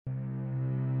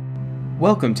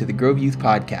Welcome to the Grove Youth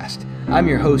Podcast. I'm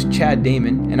your host, Chad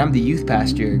Damon, and I'm the youth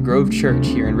pastor at Grove Church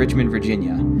here in Richmond,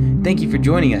 Virginia. Thank you for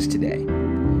joining us today.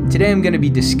 Today I'm going to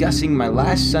be discussing my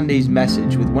last Sunday's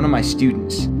message with one of my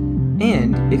students.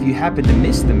 And if you happen to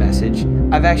miss the message,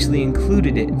 I've actually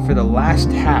included it for the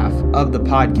last half of the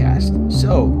podcast,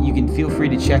 so you can feel free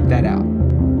to check that out.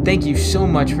 Thank you so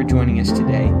much for joining us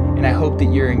today, and I hope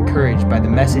that you're encouraged by the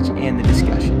message and the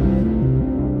discussion.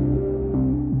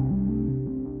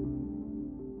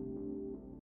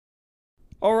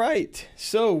 All right,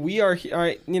 so we are here. All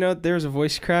right, there's a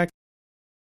voice crack.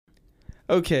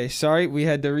 Okay, sorry, we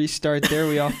had to restart there.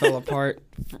 We all fell apart.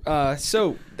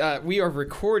 So we are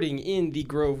recording in the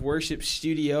Grove Worship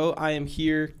Studio. I am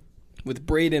here with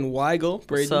Braden Weigel.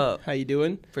 Braden, what's up? How you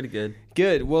doing? Pretty good.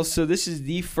 Good. Well, so this is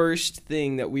the first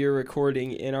thing that we are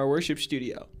recording in our worship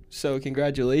studio. So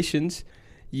congratulations.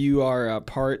 You are a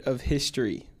part of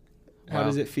history. How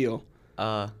does it feel?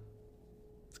 I'm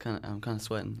kind of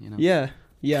sweating, Yeah.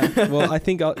 Well, I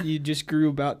think you just grew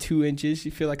about 2 inches.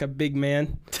 You feel like a big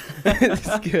man.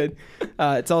 It's good.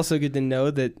 It's also good to know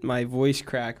that my voice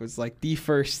crack was like the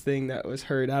first thing that was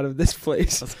heard out of this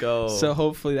place. Let's go. So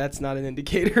hopefully that's not an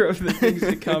indicator of the things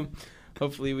to come.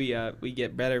 Hopefully we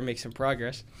get better, make some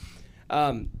progress.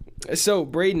 So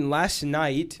Braden, last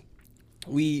night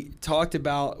we talked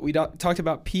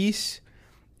about peace,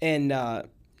 and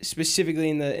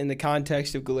specifically in the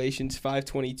context of Galatians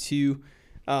 5:22.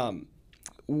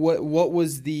 What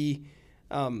was the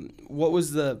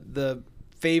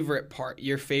favorite part,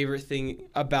 your favorite thing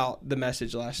about the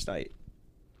message last night?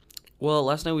 Well,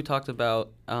 last night we talked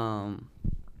about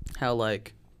how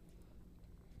like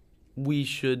we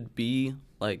should be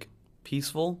like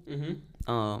peaceful,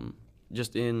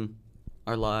 just in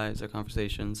our lives, our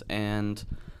conversations, and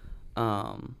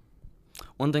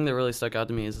one thing that really stuck out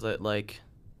to me is that like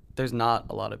there's not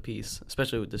a lot of peace,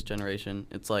 especially with this generation.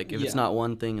 It's like if it's not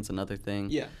one thing, it's another thing.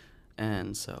 Yeah.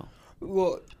 And so.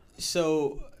 Well,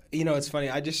 so it's funny.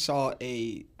 I just saw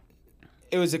I'm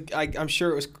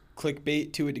sure it was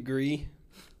clickbait to a degree,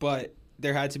 but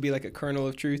there had to be like a kernel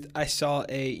of truth. I saw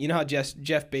how Jeff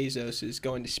Bezos is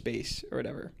going to space or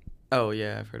whatever. Oh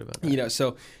yeah, I've heard about that.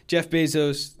 So Jeff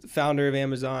Bezos, founder of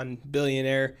Amazon,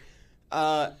 billionaire.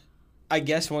 I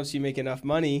guess once you make enough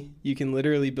money, you can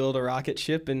literally build a rocket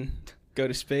ship and go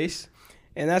to space.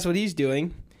 And that's what he's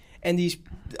doing. And these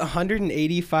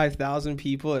 185,000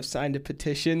 people have signed a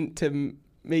petition to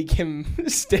make him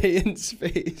stay in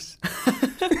space.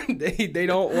 They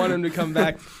don't want him to come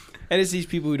back. And it's these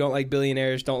people who don't like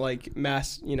billionaires, don't like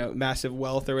massive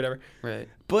wealth or whatever. Right.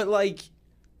 But like,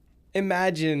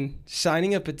 imagine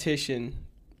signing a petition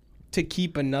to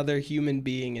keep another human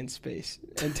being in space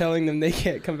and telling them they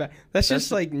can't come back. That's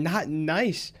just like not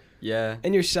nice. Yeah.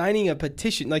 And you're signing a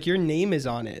petition, like your name is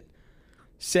on it,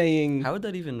 saying. How would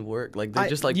that even work? Like they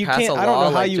just like pass a law. I don't know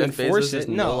how like you Jeff enforce Bezos it. is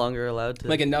no longer allowed to.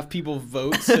 Like enough people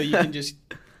vote so you can just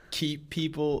keep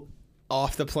people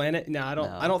off the planet. No, I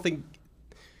don't think.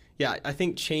 Yeah, I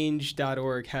think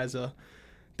change.org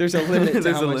there's a limit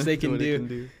to how much they can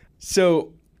do.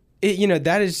 So,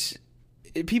 that is.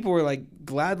 People were like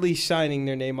gladly signing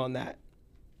their name on that.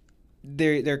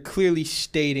 They're clearly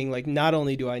stating like, not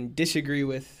only do I disagree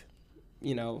with,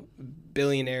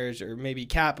 billionaires or maybe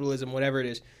capitalism, whatever it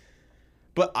is,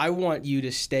 but I want you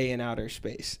to stay in outer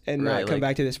space and not come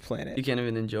back to this planet. You can't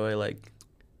even enjoy like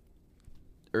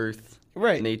Earth,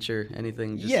 nature,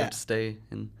 anything. Just have to stay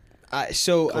in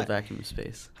cold vacuum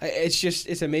space.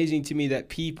 It's amazing to me that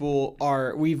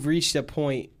we've reached a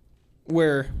point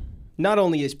where not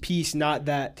only is peace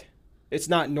it's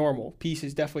not normal. Peace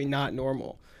is definitely not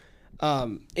normal.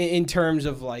 In terms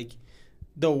of like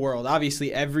the world,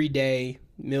 obviously every day,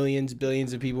 millions,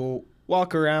 billions of people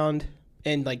walk around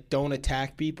and like don't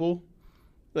attack people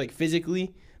like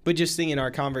physically, but just think in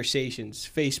our conversations,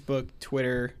 Facebook,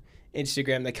 Twitter,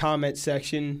 Instagram, the comment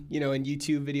section, in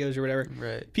YouTube videos or whatever,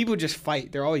 right? People just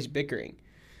fight. They're always bickering.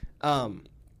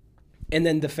 And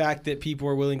then the fact that people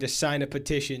are willing to sign a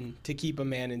petition to keep a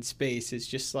man in space is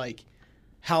just like,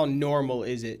 how normal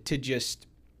is it to just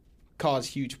cause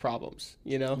huge problems,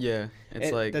 Yeah,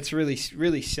 it's that's really,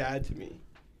 really sad to me.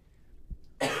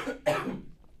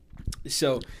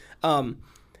 So,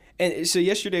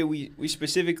 yesterday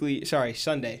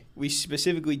Sunday, we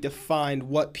specifically defined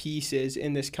what peace is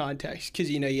in this context.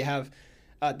 Because, you have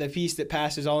the peace that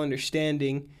passes all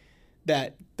understanding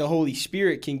that the Holy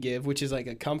Spirit can give, which is like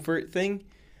a comfort thing.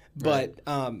 But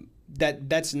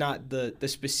that's not the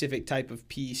specific type of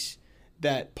peace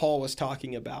that Paul was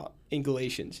talking about in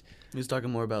Galatians. He was talking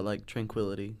more about like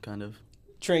tranquility, kind of.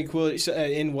 Tranquility, so,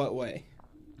 in what way?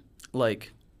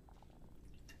 Like,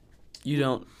 you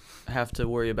don't have to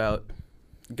worry about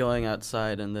going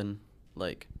outside and then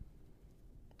like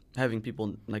having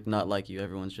people like not like you.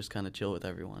 Everyone's just kind of chill with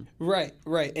everyone. Right.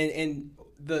 And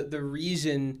the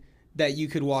reason that you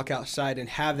could walk outside and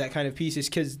have that kind of peace is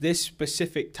because this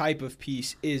specific type of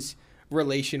peace is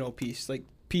relational peace, like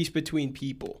peace between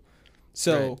people.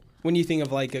 So Right. when you think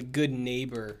of like a good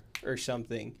neighbor or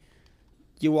something,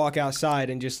 you walk outside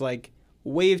and just like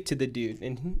wave to the dude,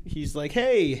 and he's like,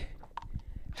 "Hey,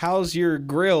 how's your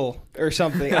grill?" or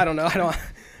something. I don't know.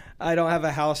 I don't have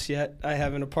a house yet. I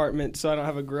have an apartment, so I don't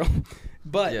have a grill.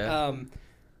 But Yeah.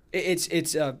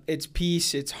 it's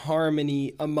peace, it's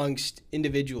harmony amongst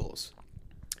individuals.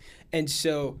 And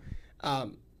so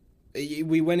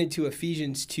we went into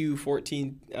Ephesians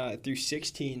 2:14 through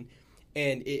 16,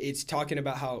 and it's talking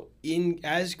about how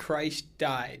as Christ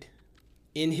died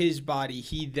in his body,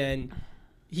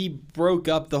 he broke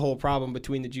up the whole problem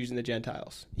between the Jews and the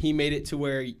Gentiles. He made it to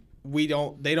where they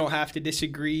don't have to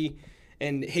disagree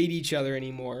and hate each other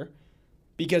anymore,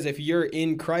 because if you're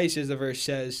in Christ, as the verse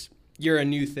says, you're a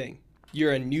new thing.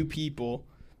 You're a new people.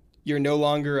 You're no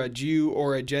longer a Jew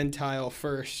or a Gentile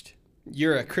first.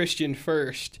 You're a Christian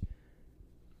first.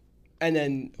 And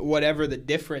then whatever the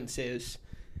difference is,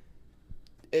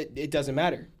 it doesn't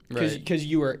matter, because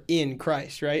you are in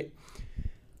Christ, right?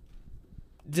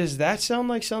 Does that sound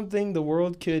like something the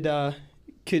world could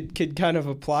kind of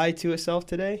apply to itself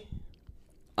today?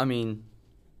 I mean,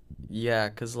 yeah,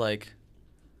 because, like,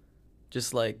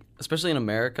 just, like, especially in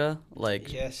America,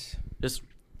 like, Yes. just,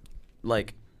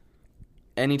 like,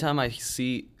 anytime I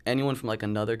see anyone from, like,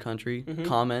 another country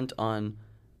comment on,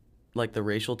 like, the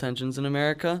racial tensions in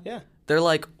America, Yeah. they're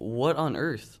like, what on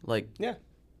earth? Like, Yeah.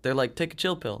 they're like, take a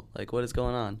chill pill. Like, what is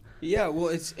going on? Yeah, well,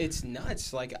 it's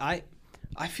nuts. Like, I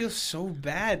feel so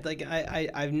bad. Like,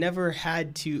 I've never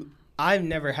had to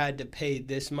pay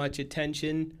this much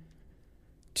attention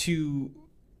to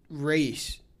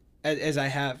race as I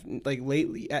have, like,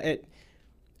 lately.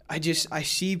 I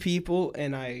see people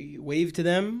and I wave to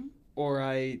them, or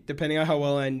depending on how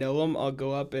well I know them, I'll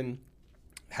go up and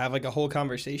have like a whole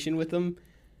conversation with them.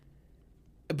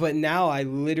 But now I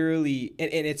literally,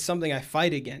 and it's something I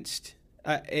fight against.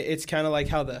 It's kind of like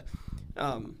how the,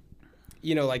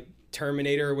 like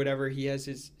Terminator or whatever, he has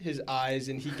his eyes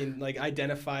and he can like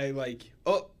identify like,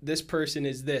 oh, this person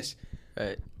is this.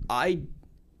 Right.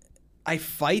 I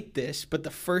fight this, but the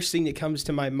first thing that comes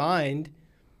to my mind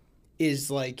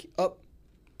is like, oh,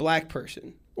 black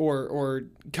person or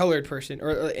colored person,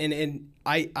 and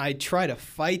I try to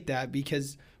fight that,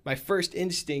 because my first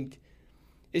instinct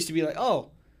is to be like, oh,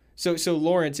 so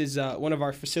Lawrence is one of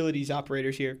our facilities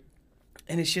operators here,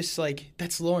 and it's just like,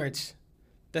 that's Lawrence,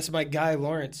 that's my guy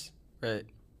Lawrence. Right.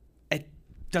 It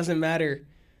doesn't matter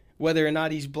whether or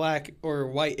not he's black or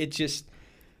white. It just,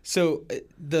 so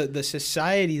the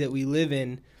society that we live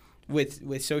in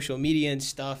with social media and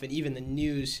stuff, and even the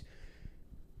news,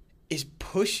 is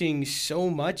pushing so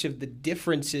much of the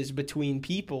differences between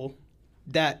people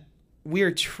that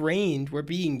we're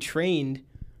being trained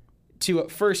to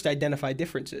at first identify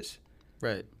differences.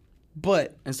 Right.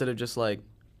 But Instead of just like,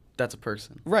 that's a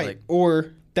person. right, Like,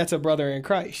 or that's a brother in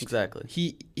Christ. exactly.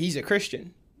 He's a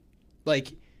Christian.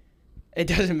 Like, it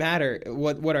doesn't matter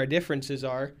what our differences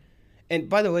are. And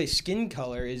by the way, skin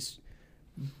color is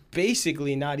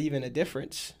basically not even a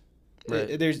difference.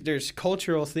 Right. There's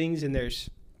cultural things, and there's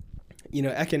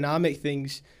economic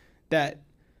things that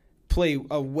play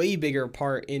a way bigger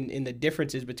part in the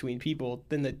differences between people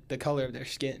than the color of their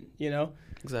skin,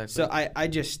 Exactly. So I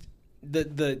just,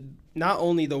 the not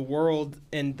only the world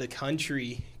and the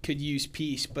country could use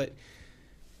peace, but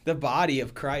the body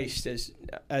of Christ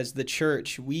as the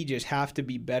church, we just have to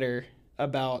be better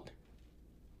about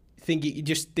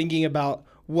thinking about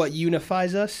what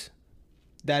unifies us,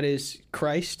 that is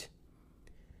Christ,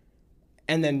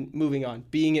 and then moving on,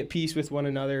 being at peace with one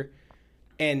another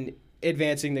and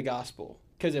advancing the gospel.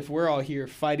 Because if we're all here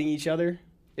fighting each other,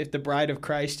 if the bride of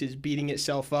Christ is beating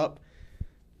itself up,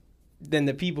 then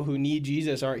the people who need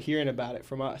Jesus aren't hearing about it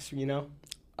from us,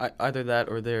 Either that,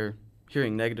 or they're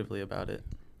hearing negatively about it.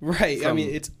 Right. I mean,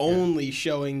 it's only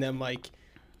showing them, like,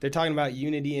 they're talking about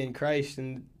unity in Christ,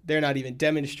 and they're not even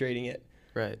demonstrating it.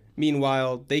 Right.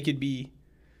 Meanwhile, they could be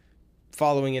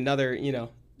following another,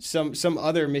 some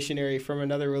other missionary from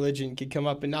another religion could come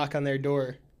up and knock on their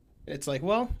door. It's like,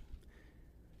 well,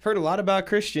 I've heard a lot about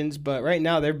Christians, but right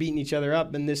now they're beating each other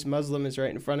up, and this Muslim is right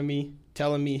in front of me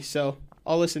telling me, so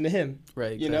I'll listen to him.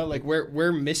 Right. Exactly. Like,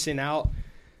 we're missing out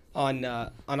on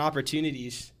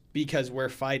opportunities because we're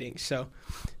fighting. So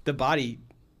the body,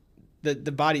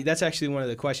 that's actually one of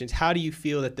the questions. How do you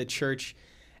feel that the church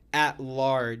at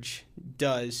large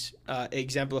does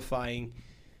exemplifying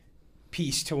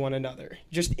peace to one another,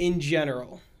 just in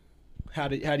general? How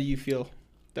do you feel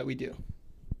that we do?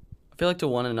 I feel like to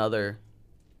one another,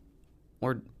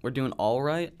 we're doing all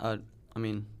right. I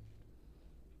mean,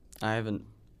 I haven't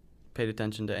paid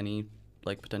attention to any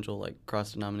like potential like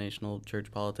cross-denominational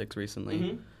church politics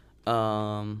recently.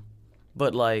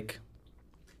 But like,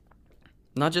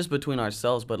 not just between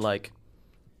ourselves, but like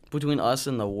between us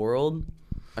and the world.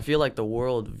 I feel like the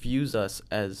world views us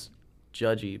as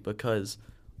judgy because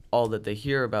all that they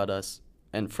hear about us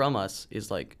and from us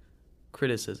is like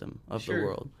criticism of the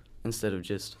world instead of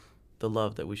just the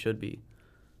love that we should be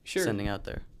sending out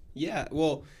there. Yeah,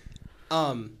 well,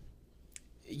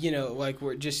 like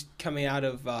we're just coming out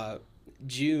of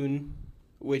June,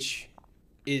 which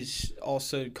is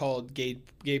also called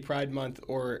Gay Pride Month,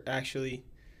 or actually,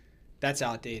 that's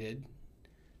outdated.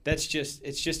 It's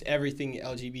just everything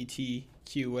LGBTQ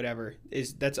whatever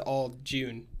that's all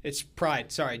June. It's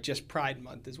Pride. Sorry, just Pride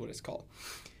Month is what it's called.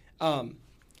 And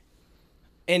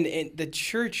the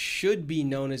church should be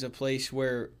known as a place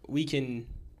where we can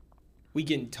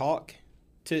talk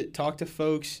to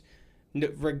folks,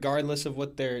 regardless of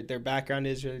what their background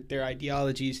is or their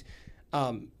ideologies,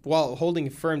 while holding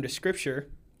firm to Scripture.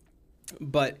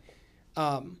 But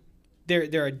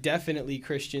there are definitely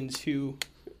Christians who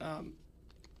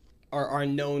are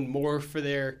known more for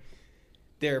their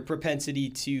propensity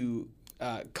to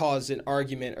cause an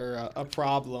argument or a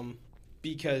problem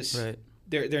because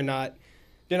they're not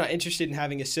interested in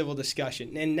having a civil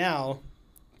discussion. And now,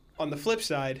 on the flip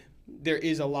side, there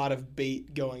is a lot of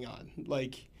bait going on,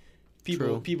 like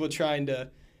people trying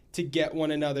to get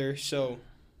one another. So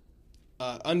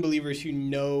unbelievers who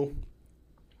know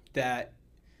that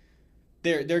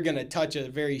they're going to touch a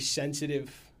very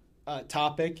sensitive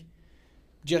topic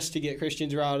just to get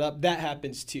Christians riled up, that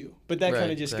happens too. But that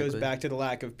kind of just goes back to the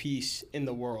lack of peace in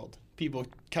the world. People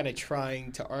kind of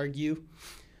trying to argue.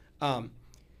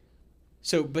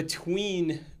 So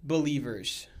between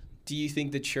believers, do you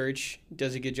think the church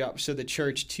does a good job? So the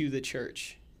church to the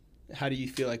church, how do you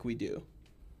feel like we do?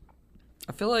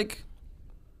 I feel like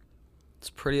it's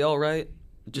pretty all right.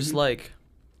 Just like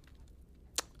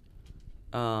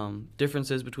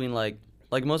differences between like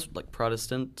most like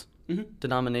Protestant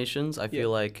denominations, I feel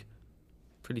like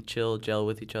pretty chill, gel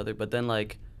with each other. But then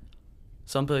like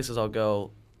some places I'll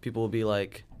go, people will be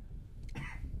like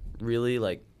really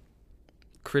like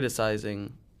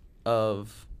criticizing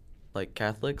of like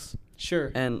Catholics.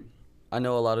 Sure. And I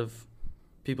know a lot of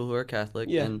people who are Catholic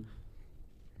and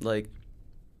like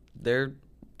they're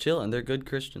chill and they're good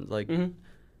Christians. Like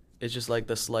it's just like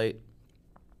the slight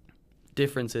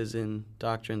differences in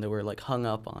doctrine that we're like hung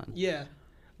up on. Yeah.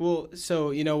 Well,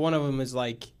 so, one of them is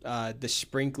like the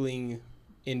sprinkling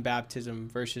in baptism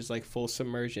versus like full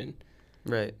submersion.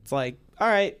 Right. It's like, all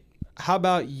right, how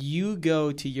about you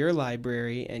go to your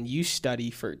library and you study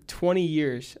for 20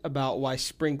 years about why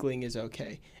sprinkling is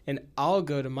okay. And I'll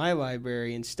go to my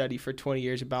library and study for 20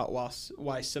 years about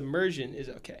why submersion is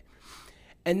okay.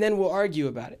 And then we'll argue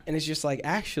about it. And it's just like,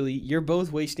 actually, you're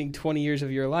both wasting 20 years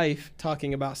of your life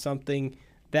talking about something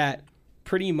that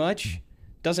pretty much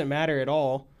doesn't matter at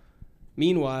all.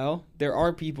 Meanwhile, there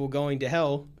are people going to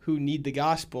hell who need the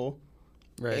gospel.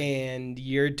 Right. And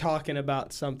you're talking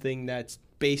about something that's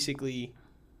basically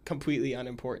completely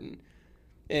unimportant.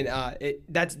 And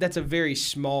that's a very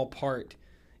small part.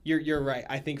 You're right.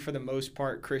 I think for the most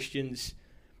part, Christians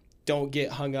don't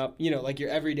get hung up. Like your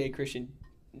everyday Christian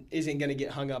isn't going to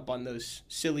get hung up on those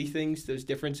silly things, those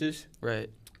differences. Right.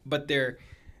 But there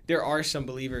are some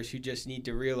believers who just need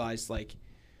to realize, like,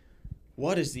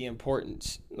 what is the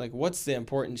importance? Like, what's the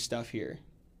important stuff here?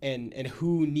 And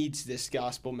who needs this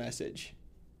gospel message?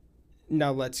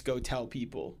 Now let's go tell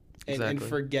people. And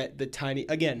forget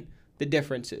the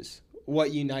differences.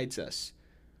 What unites us?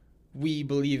 We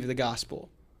believe the gospel.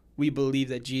 We believe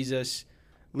that Jesus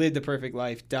lived the perfect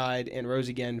life, died, and rose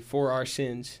again for our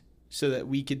sins so that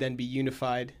we could then be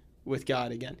unified with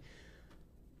God again.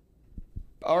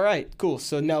 All right, cool.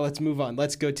 So now let's move on.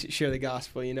 Let's go to share the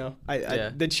gospel,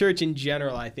 the church in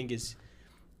general, I think,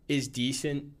 is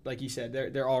decent. Like you said,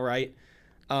 they're all right.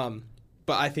 But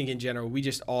I think in general, we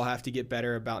just all have to get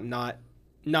better about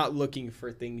not looking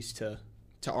for things to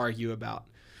argue about.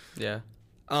 Yeah.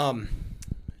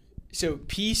 So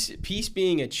peace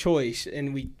being a choice,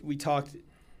 and we talked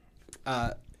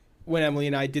when Emily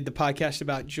and I did the podcast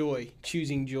about joy,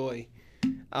 choosing joy,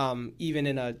 even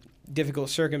in a difficult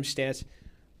circumstance.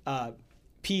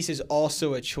 Peace is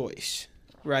also a choice,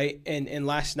 right? And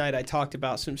last night I talked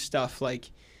about some stuff like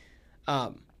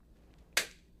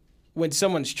when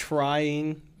someone's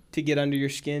trying to get under your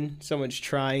skin, someone's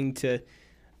trying to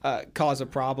cause a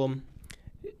problem,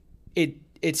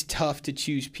 it's tough to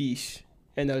choose peace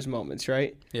in those moments,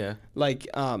 right? Yeah. Like,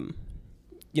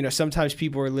 sometimes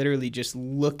people are literally just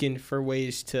looking for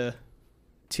ways to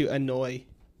annoy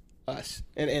us.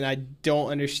 And I don't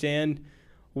understand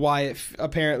why it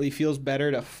apparently feels better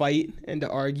to fight and to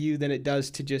argue than it does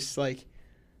to just, like,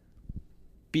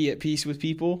 be at peace with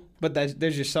people. But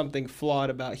there's just something flawed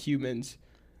about humans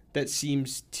that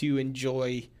seems to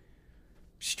enjoy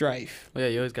strife. Well, yeah,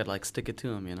 you always got to, like, stick it to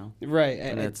them, Right.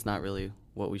 And it's not really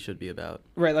what we should be about.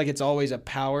 Right, like it's always a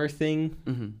power thing.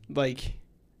 Mm-hmm. Like,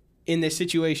 in this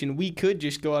situation, we could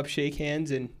just go up, shake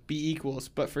hands, and be equals.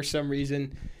 But for some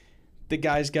reason, the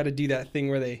guys got to do that thing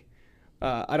where they,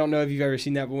 I don't know if you've ever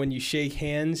seen that, but when you shake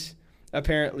hands,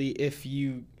 apparently if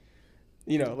you,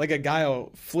 like a guy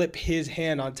will flip his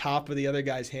hand on top of the other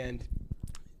guy's hand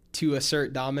to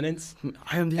assert dominance.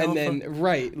 I am the alpha. And then,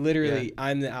 right, literally,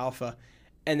 I'm the alpha.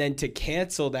 And then to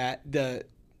cancel that,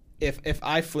 if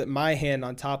I flip my hand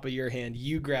on top of your hand,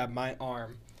 you grab my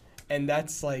arm. And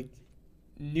that's like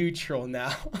neutral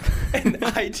now. And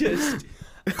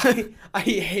I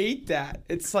hate that.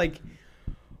 It's like,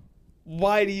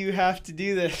 why do you have to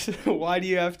do this? Why do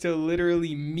you have to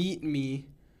literally meet me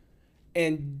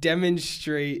and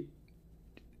demonstrate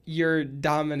your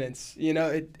dominance?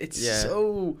 It's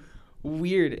so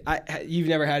weird. You've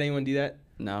never had anyone do that?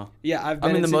 No. Yeah, I've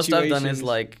been in the most I've done is situations-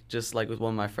 like just like with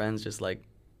one of my friends, just like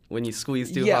when you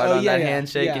squeeze too Yeah, hard oh, on yeah, that yeah,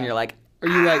 handshake yeah. and you're like, or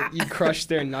you crush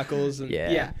their knuckles and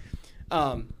Yeah.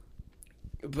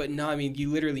 But no, I mean,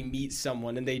 you literally meet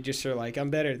someone and they just are like, I'm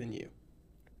better than you.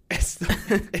 It's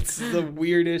the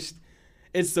weirdest.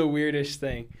 It's the weirdest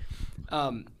thing.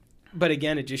 But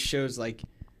again, it just shows like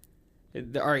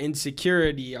our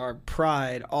insecurity, our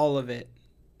pride, all of it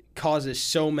causes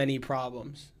so many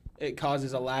problems. It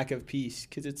causes a lack of peace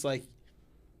because it's like,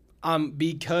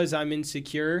 because I'm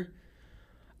insecure,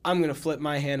 I'm going to flip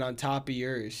my hand on top of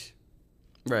yours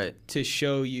right. to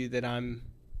show you that I'm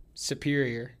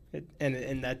superior.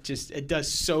 And that just, it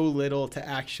does so little to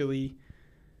actually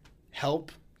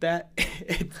help that.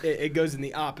 It goes in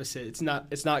the opposite. It's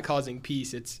not causing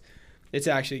peace. It's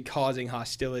actually causing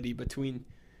hostility between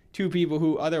two people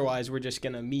who otherwise were just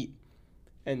going to meet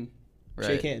and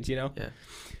shake hands, Yeah.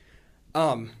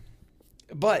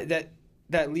 But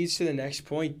that leads to the next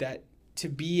point, that to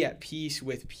be at peace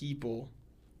with people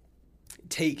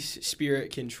takes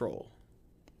spirit control.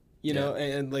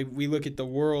 And like we look at the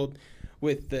world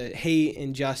with the hate,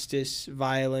 injustice,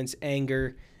 violence,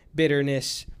 anger,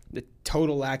 bitterness, the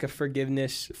total lack of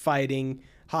forgiveness, fighting,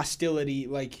 hostility,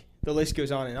 like the list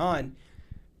goes on and on.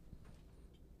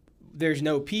 There's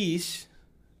no peace,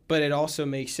 but it also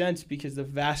makes sense because the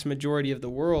vast majority of the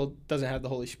world doesn't have the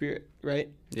Holy Spirit, right?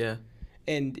 Yeah.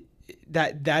 And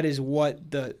that is what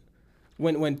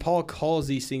when Paul calls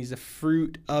these things the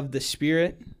fruit of the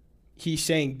Spirit, he's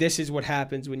saying this is what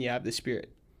happens when you have the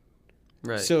Spirit.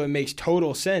 Right. So it makes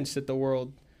total sense that the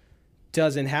world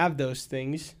doesn't have those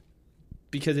things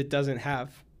because it doesn't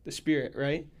have the Spirit,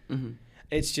 right? Mm-hmm.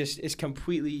 It's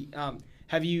completely.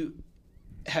 Have you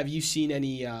seen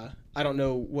any? I don't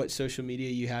know what social media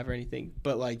you have or anything,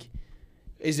 but like,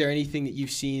 is there anything that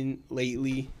you've seen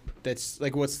lately that's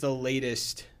like, what's the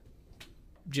latest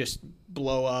just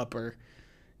blow up or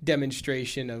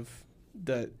demonstration of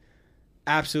the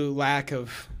absolute lack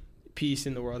of peace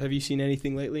in the world? Have you seen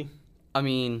anything lately? I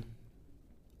mean,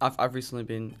 I've recently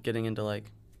been getting into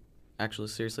like actually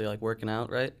seriously like working out,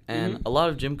 right? And Mm-hmm. a lot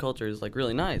of gym culture is like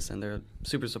really nice and they're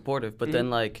super supportive, but Mm-hmm. then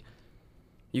like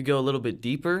you go a little bit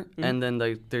deeper Mm-hmm. and then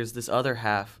like there's this other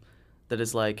half that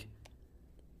is like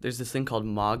there's this thing called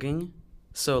mogging.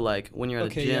 So like when you're at a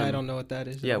gym, Yeah, I don't know what that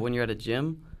is. yeah, when you're at a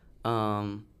gym,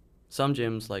 some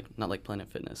gyms like not like Planet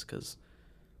Fitness because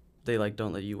they like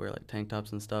don't let you wear like tank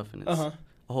tops and stuff, and it's a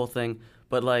whole thing.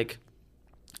 But like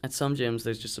at some gyms,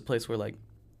 there's just a place where like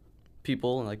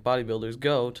people and like bodybuilders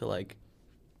go to like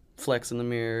flex in the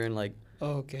mirror and like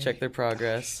check their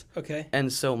progress. Okay.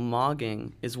 And so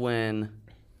mogging is when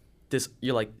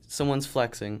you're like someone's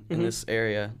flexing in this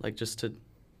area like just to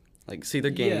like see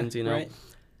their gains, Right.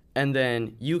 And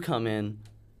then you come in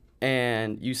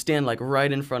and you stand like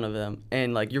right in front of them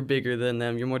and like you're bigger than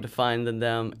them, you're more defined than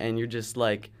them, and you're just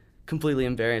like completely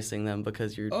embarrassing them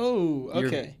because you're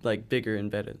like bigger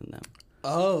and better than them.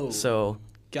 Oh. So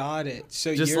got it.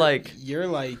 So just you're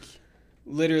like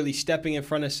literally stepping in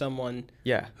front of someone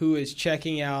yeah, who is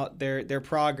checking out their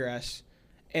progress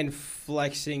and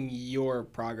flexing your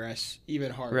progress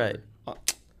even harder. right.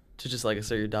 To just like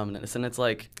assert your dominance, and it's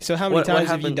like So how many what times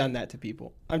have you happened- done that to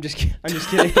people? I'm just kidding. I'm just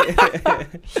kidding.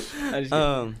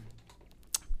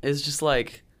 It's just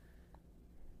like,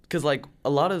 cause like a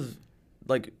lot of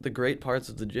like the great parts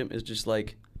of the gym is just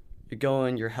like you're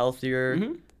going, you're healthier,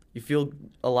 Mhm. you feel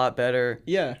a lot better,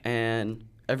 Yeah. and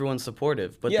everyone's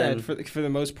supportive. But yeah, then, and for the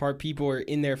most part, people are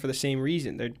in there for the same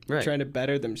reason. They're Right. trying to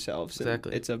better themselves. And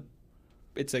Exactly.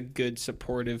 it's a good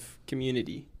supportive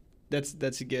community. That's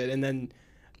good. And then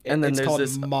And then it's there's called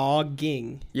this-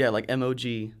 mogging. yeah, like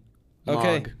MOG,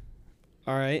 Okay. MOG,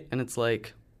 All right. and it's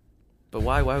like, but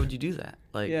why would you do that?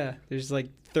 Like, Yeah, there's like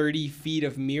 30 feet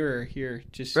of mirror here.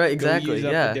 Just Right, go exactly, use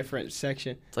up yeah. a different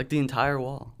section. it's like the entire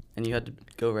wall, and you had to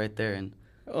go right there and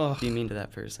Ugh. be mean to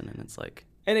that person, and it's like,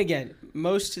 And again,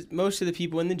 most of the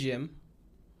people in the gym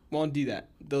won't do that.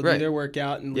 They'll do Right. their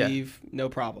workout and Yeah. leave, no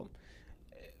problem.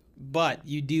 But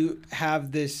you do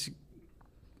have this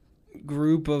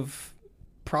group of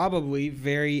probably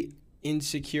very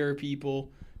insecure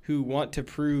people who want to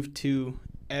prove to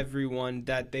everyone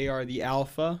that they are the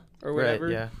alpha or whatever.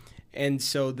 right, yeah, And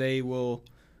so they will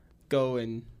go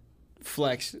and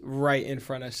flex right in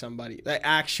front of somebody, like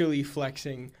actually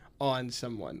flexing on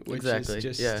someone, which exactly, is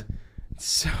just yeah,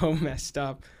 so messed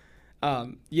up.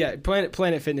 Yeah,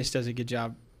 Planet Fitness does a good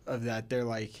job of that. They're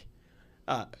like,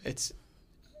 it's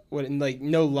like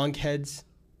no lunkheads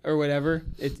or whatever.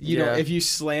 You know, Yeah. if you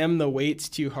slam the weights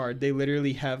too hard, they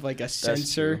literally have like a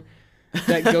sensor true.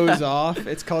 that goes off.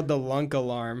 It's called the lunk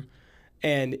alarm,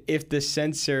 and if the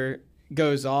sensor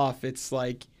goes off, it's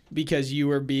like because you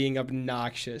were being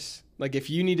obnoxious. Like if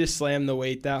you need to slam the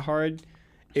weight that hard,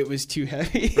 it was too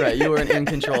heavy. right. You weren't in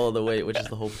control of the weight, which is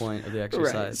the whole point of the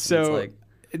exercise. Right. And So it's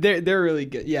like, they're really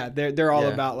good. Yeah, they're all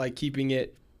Yeah. about like keeping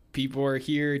it. People are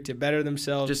here to better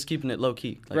themselves. just keeping it low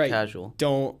key, like Right. casual,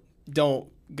 don't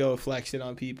go flexing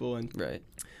on people and right?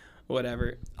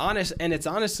 whatever. And it's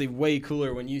honestly way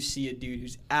cooler when you see a dude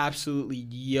who's absolutely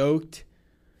yoked,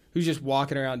 who's just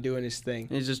walking around doing his thing.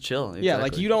 And it's just chill. Yeah, like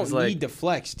exactly. you don't It's like- need to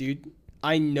flex, dude.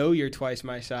 I know you're twice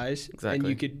my size, and Exactly.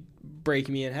 you could break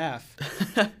me in half.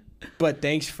 But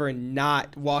thanks for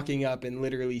not walking up and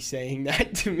literally saying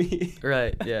that to me.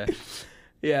 right, yeah,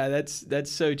 Yeah,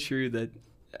 that's so true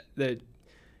that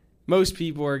most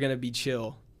people are gonna be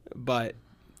chill, but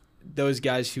those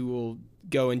guys who will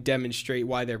go and demonstrate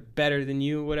why they're better than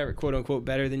you, whatever, quote unquote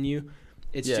better than you,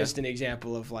 it's Yeah. just an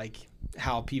example of like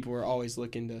how some people are always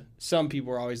looking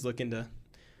to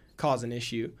cause an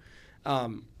issue.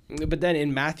 But then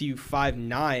in Matthew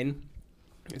 5:9,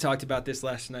 we talked about this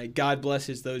last night. God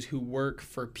blesses those who work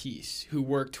for peace, who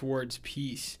work towards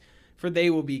peace, for they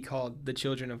will be called the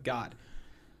children of God.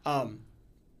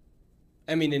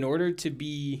 I mean, in order to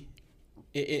be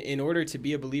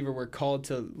a believer, we're called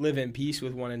to live in peace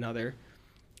with one another.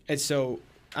 And so,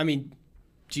 I mean,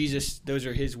 Jesus, those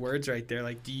are his words right there.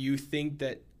 Like, do you think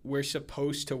that we're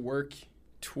supposed to work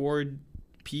toward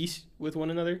peace with one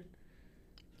another?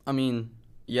 I mean,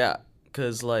 yeah,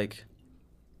 because like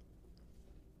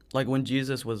when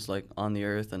Jesus was like on the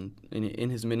earth and in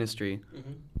his ministry,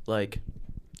 Mm-hmm. like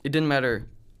it didn't matter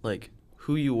like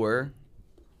who you were,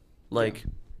 like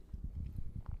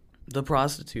the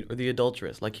prostitute or the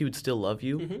adulteress, like he would still love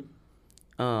you,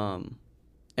 Mm-hmm.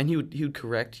 and he would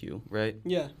correct you, right,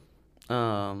 Yeah.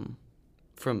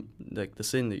 from like the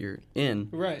sin that you're in,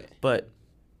 Right. but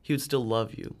he would still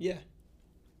love you, Yeah.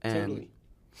 and Totally.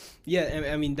 Yeah, and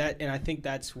I mean that, and I think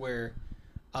that's where,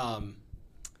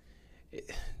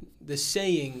 the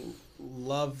saying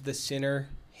 "love the sinner,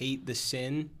 hate the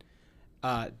sin,"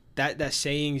 that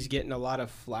saying's getting a lot of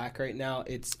flack right now.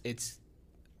 It's it's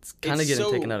kind of getting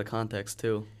so- taken out of context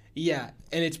too. Yeah,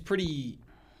 and it's pretty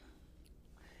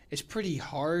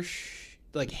harsh.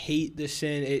 Like hate the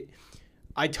sin.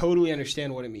 I totally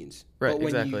understand what it means. Right, But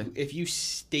when exactly. if you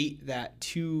state that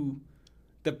to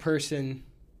the person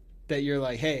that you're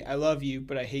like, hey, I love you,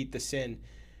 but I hate the sin,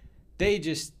 they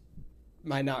just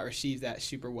might not receive that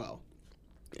super well.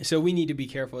 So we need to be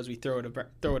careful as we throw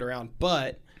it around.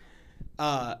 But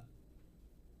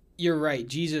you're right.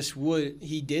 Jesus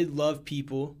he did love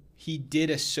people. He did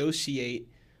associate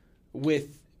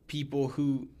with people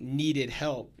who needed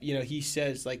help. You know, he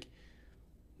says like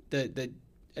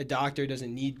a doctor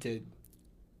doesn't need to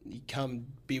come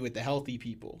be with the healthy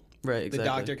people. Right, exactly. The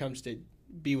doctor comes to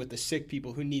be with the sick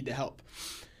people who need the help.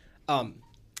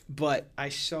 But I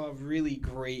saw a really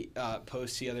great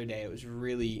post the other day.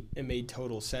 It made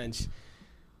total sense.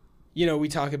 You know, we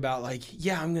talk about like,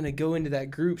 yeah, I'm going to go into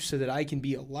that group so that I can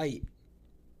be a light.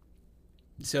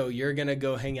 So you're going to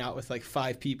go hang out with like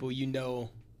 5 people you know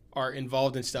are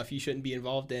involved in stuff you shouldn't be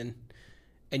involved in.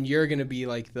 And you're going to be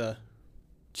like the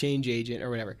change agent or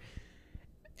whatever.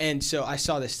 And so I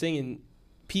saw this thing and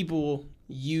people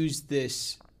use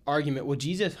this argument. Well,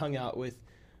 Jesus hung out with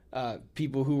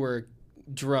people who were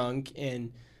drunk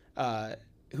and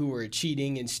who were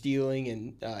cheating and stealing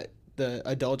and the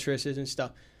adulteresses and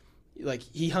stuff. like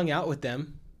he hung out with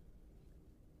them,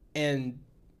 and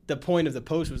the point of the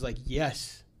post was like,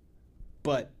 yes,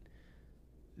 but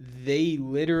they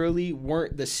literally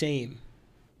weren't the same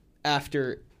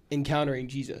after encountering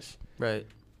Jesus. Right.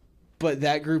 But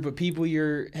that group of people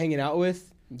you're hanging out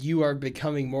with, you are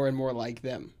becoming more and more like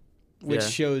them, which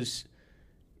shows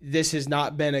this has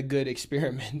not been a good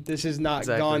experiment. This has not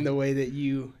gone the way that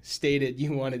you stated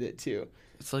you wanted it to.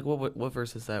 It's like, what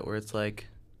verse is that where it's like,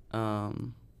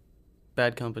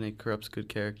 bad company corrupts good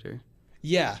character?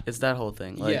 Yeah. It's that whole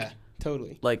thing. Like, yeah,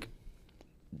 totally. Like,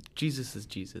 Jesus is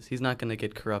Jesus. He's not going to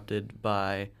get corrupted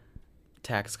by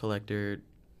tax collector,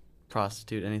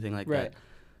 prostitute, anything like that.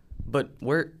 But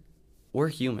we're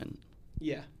human.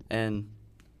 Yeah. And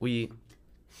we,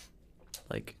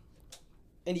 like...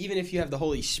 And even if you have the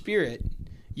Holy Spirit,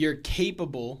 you're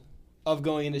capable of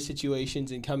going into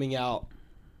situations and coming out,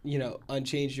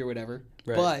 unchanged or whatever.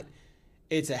 Right. But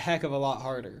it's a heck of a lot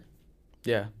harder.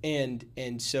 Yeah. And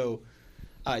so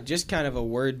just kind of a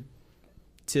word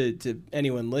to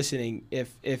anyone listening,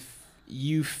 if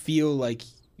you feel like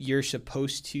you're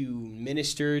supposed to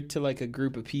minister to like a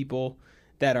group of people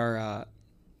that are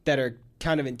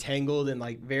kind of entangled in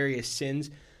like various sins,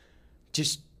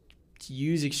 just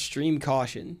use extreme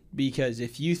caution, because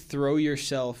if you throw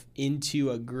yourself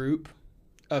into a group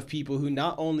of people who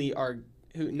not only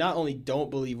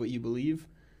don't believe what you believe,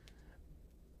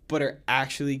 but are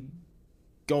actually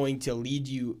going to lead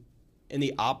you in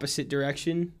the opposite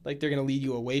direction, like they're going to lead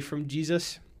you away from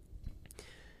Jesus,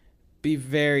 be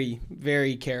very,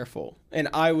 very careful. And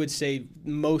I would say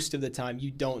most of the time you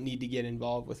don't need to get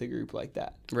involved with a group like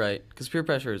that. Right, because peer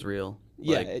pressure is real.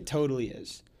 Yeah, it totally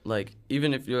is. Like,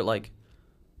 even if you're like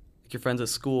your friends at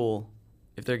school,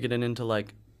 if they're getting into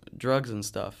like drugs and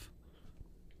stuff,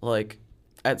 like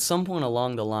at some point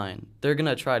along the line, they're going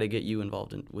to try to get you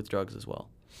involved with drugs as well.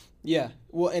 Yeah.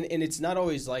 Well, and it's not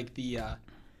always like the,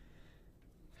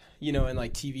 in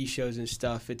like TV shows and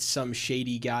stuff, it's some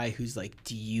shady guy who's like,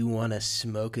 do you want to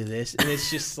smoke this? And it's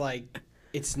just like,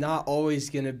 it's not always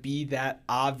going to be that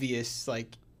obvious.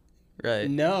 Like, right.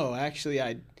 No, actually,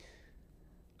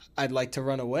 I'd like to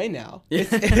run away now. Yeah.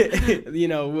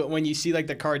 When you see like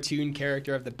the cartoon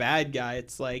character of the bad guy,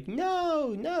 it's like,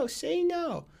 no, say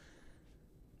no.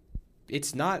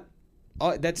 It's not.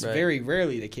 That's right. Very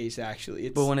rarely the case, actually.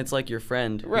 But when it's like your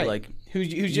friend, right, like who's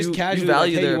just casually, you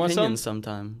value like, hey, their you want opinions some?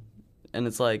 sometime, and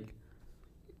it's like,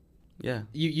 yeah,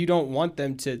 you don't want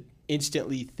them to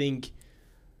instantly think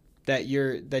that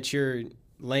you're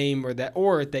lame or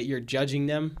that you're judging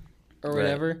them or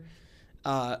whatever.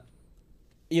 Right.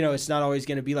 It's not always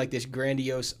going to be like this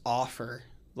grandiose offer,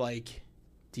 like,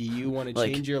 do you want to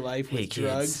change your life with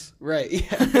drugs? Kids. Right.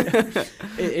 Yeah.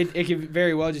 it can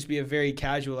very well just be a very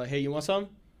casual, like, hey, you want some?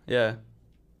 Yeah.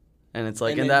 And it's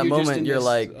like, in that moment, you're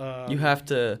like, you have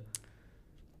to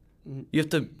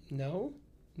no,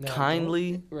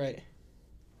 kindly, right,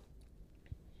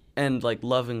 and like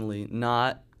lovingly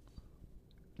not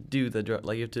do the drug.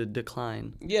 Like, you have to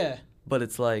decline. Yeah. But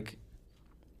it's like,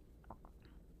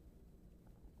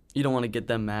 you don't want to get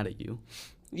them mad at you.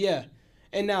 Yeah.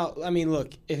 And now, I mean,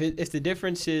 look, if the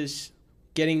difference is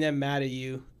getting them mad at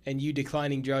you and you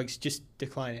declining drugs, just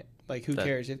decline it. Like, who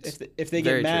cares? If they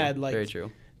get mad, like, very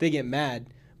true. They get mad.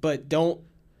 But don't,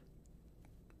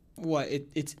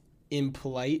 it's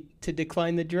impolite to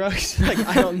decline the drugs. Like,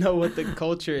 I don't know what the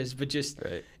culture is, but just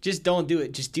don't do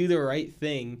it. Just do the right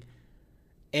thing.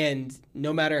 And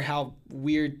no matter how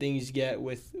weird things get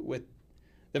with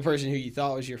the person who you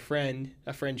thought was your friend,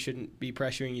 a friend shouldn't be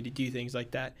pressuring you to do things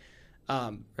like that.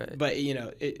 But,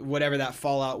 whatever that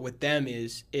fallout with them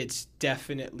is, it's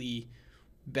definitely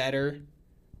better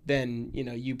than,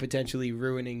 you potentially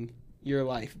ruining your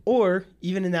life. Or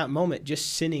even in that moment,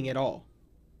 just sinning at all.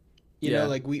 You know,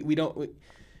 like we don't,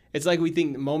 it's like we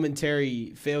think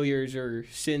momentary failures or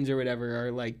sins or whatever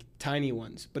are like tiny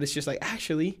ones. But it's just like,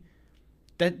 actually,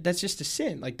 that's just a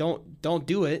sin. Like, don't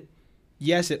do it.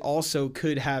 Yes, it also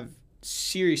could have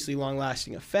seriously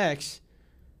long-lasting effects,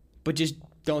 but just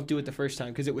don't do it the first time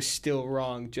because it was still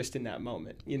wrong just in that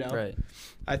moment, Right.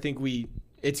 I think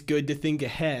it's good to think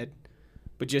ahead,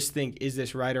 but just think, is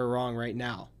this right or wrong right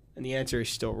now? And the answer is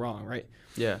still wrong, right?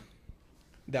 Yeah.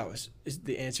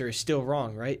 The answer is still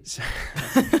wrong, right?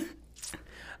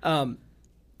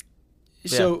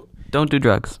 So don't do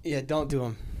drugs. Yeah, don't do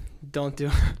them. Don't do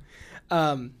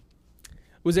them.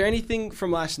 Was there anything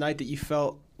from last night that you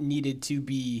felt needed to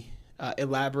be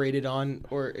elaborated on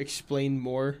or explained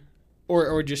more?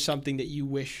 Or just something that you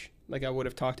wish like I would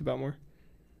have talked about more?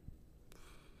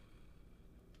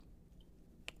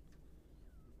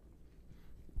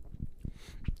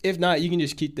 if not, you can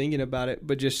just keep thinking about it,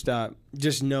 but just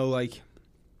know, like,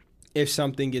 if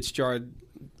something gets jarred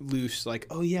loose, like,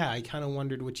 oh yeah, I kind of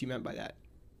wondered what you meant by that.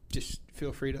 Just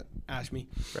feel free to ask me.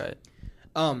 Right.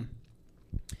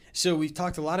 So we've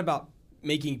talked a lot about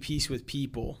making peace with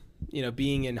people,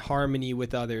 being in harmony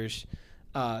with others,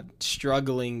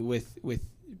 struggling with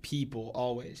people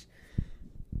always.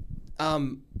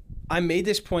 I made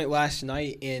this point last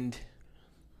night, and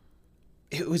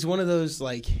it was one of those,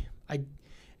 like,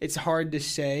 it's hard to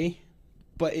say,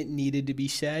 but it needed to be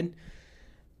said.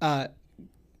 I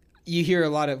hear a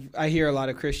lot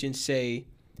of Christians say,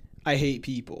 I hate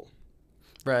people.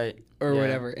 Right. Or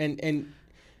whatever. And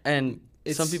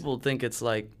some people think it's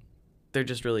like they're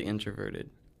just really introverted,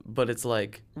 but it's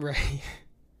like, right.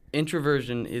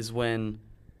 Introversion is when,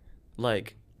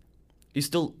 like, you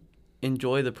still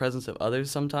enjoy the presence of others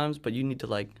sometimes, but you need to,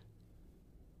 like,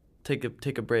 take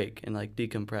a break and, like,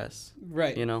 decompress.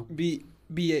 Right.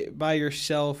 Be by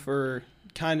yourself, or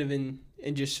kind of in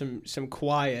just some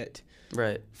quiet.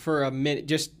 Right. For a minute.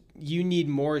 Just, you need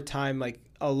more time, like,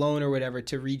 alone or whatever,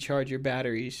 to recharge your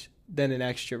batteries than an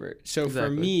extrovert. So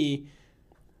exactly. For me,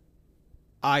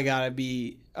 I gotta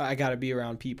be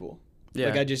around people.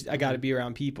 Yeah. Like, I gotta be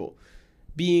around people.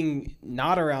 Being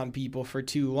not around people for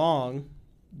too long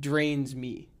drains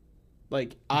me.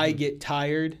 Like, I get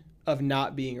tired of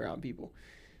not being around people.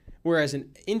 Whereas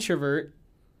an introvert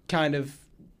kind of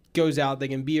goes out, they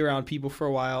can be around people for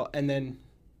a while, and then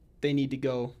they need to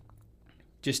go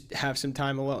just have some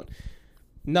time alone.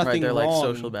 Nothing wrong. Right, they're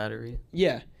like social battery.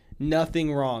 Yeah,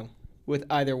 nothing wrong with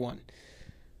either one.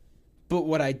 But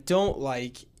what I don't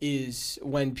like is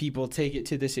when people take it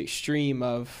to this extreme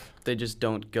of... they just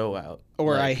don't go out.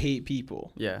 Or I hate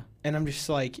people. Yeah. And I'm just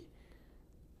like,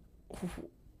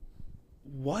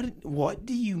 what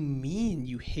do you mean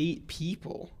you hate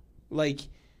people? Like,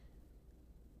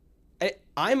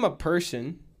 I'm a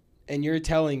person, and you're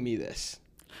telling me this.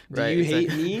 Do you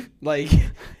hate me? Like,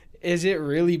 is it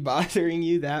really bothering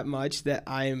you that much that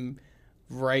I'm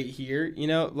right here?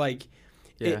 Like,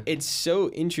 yeah. It's so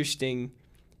interesting,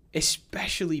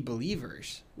 especially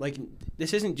believers. Like,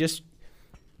 this is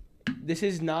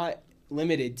not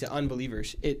limited to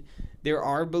unbelievers. There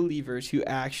are believers who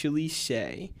actually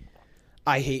say,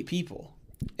 I hate people.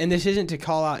 And this isn't to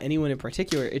call out anyone in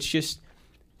particular. It's just,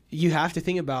 you have to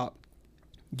think about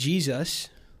Jesus,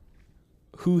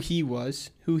 who he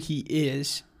was, who he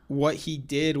is, what he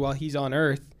did while he's on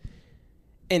earth,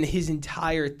 and his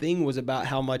entire thing was about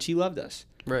how much he loved us.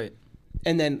 Right.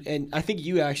 And I think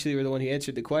you actually were the one who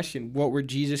answered the question, what were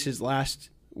Jesus' last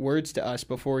words to us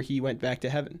before he went back to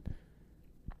heaven?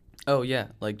 Oh, yeah.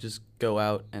 Like, just go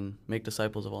out and make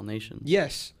disciples of all nations.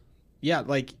 Yes. Yeah,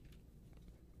 like,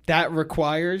 that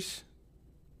requires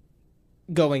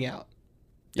going out.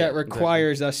 That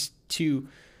requires us to...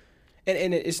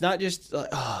 And it's not just like,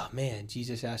 oh, man,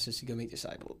 Jesus asked us to go make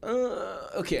disciples.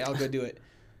 Okay, I'll go do it.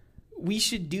 We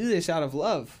should do this out of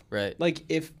love. Right. Like,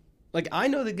 I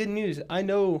know the good news. I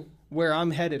know where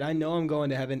I'm headed. I know I'm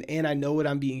going to heaven, and I know what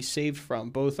I'm being saved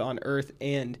from, both on earth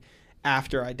and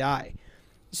after I die.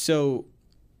 So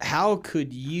how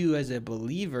could you, as a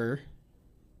believer,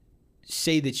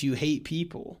 say that you hate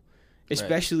people,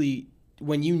 especially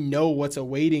when you know what's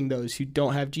awaiting those who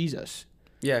don't have Jesus?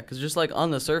 Yeah, because just like on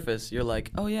the surface, you're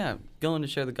like, oh yeah, going to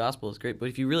share the gospel is great. But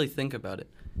if you really think about it,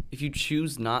 if you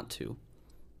choose not to,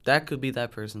 that could be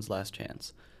that person's last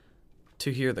chance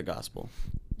to hear the gospel.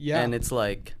 Yeah. And it's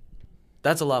like,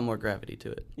 that's a lot more gravity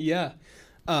to it. Yeah.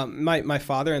 My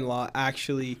father-in-law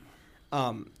actually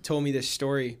told me this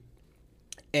story,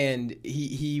 and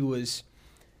he's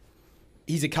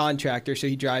a contractor, so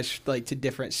he drives like to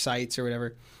different sites or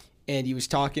whatever. And he was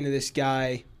talking to this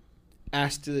guy,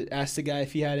 asked the guy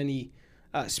if he had any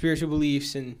spiritual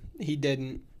beliefs, and he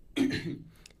didn't.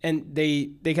 And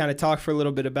they kind of talked for a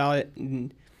little bit about it,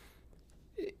 and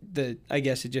I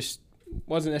guess it just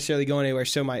wasn't necessarily going anywhere.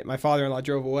 So my father-in-law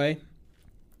drove away,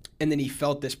 and then he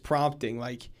felt this prompting,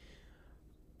 like,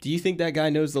 do you think that guy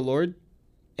knows the Lord?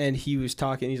 And he was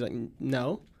talking, he's like,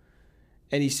 no.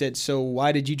 And he said, so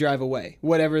why did you drive away?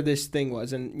 Whatever this thing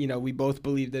was. And, we both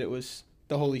believed that it was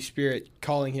the Holy Spirit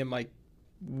calling him, like,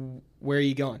 where are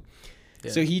you going?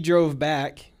 Yeah. So he drove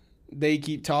back. They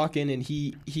keep talking, and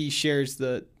he shares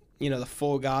the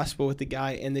full gospel with the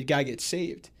guy, and the guy gets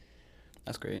saved.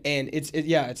 That's great. And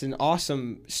it's an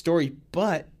awesome story,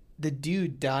 but the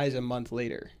dude dies a month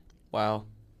later. Wow.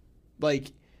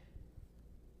 Like,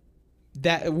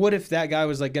 that. What if that guy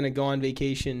was like going to go on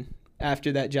vacation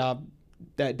after that job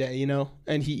that day,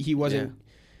 and he wasn't,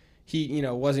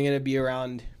 wasn't going to be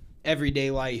around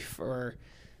everyday life, or,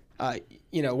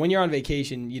 when you're on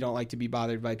vacation, you don't like to be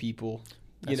bothered by people.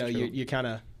 That's true. you're kind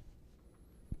of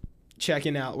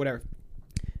checking out, whatever.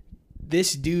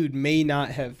 This dude may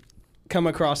not have come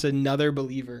across another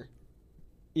believer,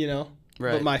 Right.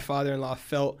 but my father-in-law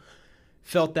felt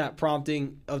that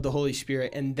prompting of the Holy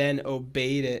Spirit and then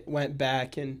obeyed it, went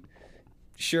back, and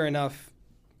sure enough,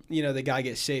 the guy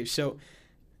gets saved. So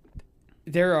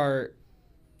there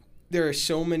are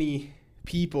so many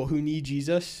people who need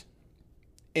Jesus,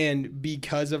 and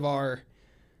because of our,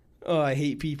 oh, I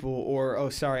hate people, or, oh,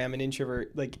 sorry, I'm an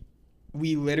introvert, like,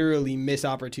 we literally miss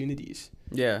opportunities.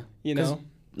 Yeah. You know?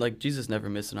 Like, Jesus never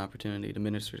missed an opportunity to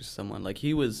minister to someone. Like,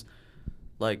 he was,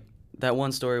 like, that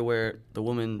one story where the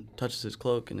woman touches his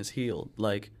cloak and is healed.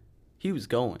 Like, he was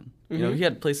going. Mhm. He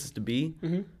had places to be,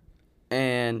 Mm-hmm.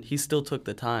 and he still took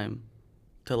the time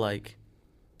to, like,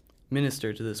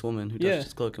 minister to this woman who touched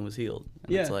his cloak and was healed.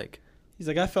 And it's like... He's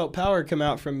like, I felt power come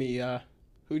out from me.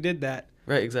 Who did that?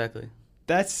 Right, exactly.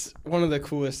 That's one of the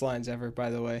coolest lines ever, by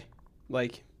the way.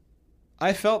 Like,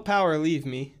 I felt power leave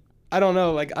me. I don't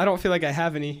know. Like, I don't feel like I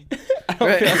have any. I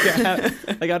don't feel like I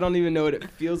have. Like, I don't even know what it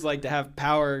feels like to have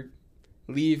power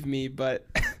leave me. But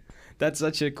that's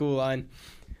such a cool line.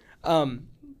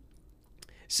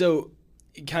 So,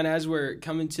 kind of as we're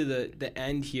coming to the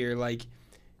end here, like,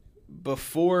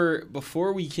 before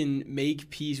we can make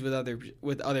peace with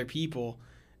other people,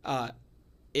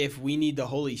 if we need the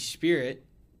Holy Spirit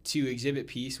to exhibit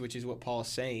peace, which is what Paul's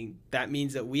saying, that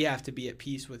means that we have to be at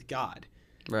peace with God.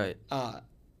 Right.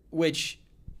 Which,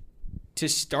 to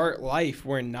start life,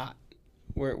 we're not.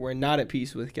 We're not at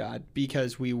peace with God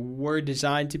because we were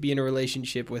designed to be in a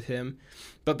relationship with Him,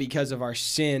 but because of our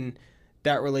sin,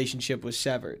 that relationship was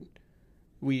severed.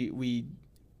 We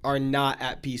are not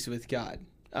at peace with God.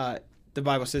 The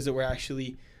Bible says that we're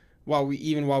actually, while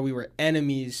we were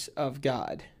enemies of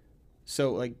God.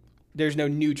 So, like, there's no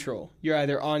neutral. You're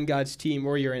either on God's team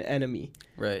or you're an enemy.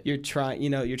 Right. You're trying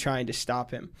to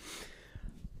stop Him.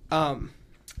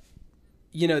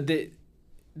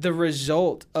 The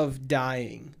result of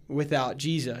dying without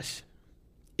Jesus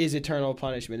is eternal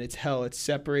punishment. It's hell. It's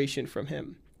separation from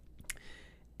Him.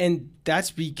 And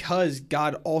that's because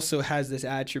God also has this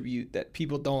attribute that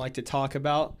people don't like to talk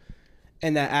about,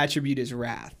 and that attribute is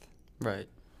wrath. Right.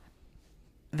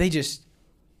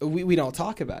 We don't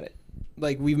talk about it.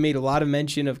 Like, we've made a lot of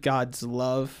mention of God's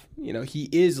love. He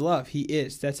is love. He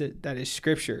is. That is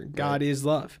scripture. God is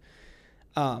love.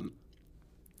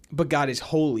 But God is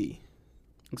holy.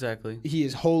 Exactly. He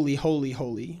is holy, holy,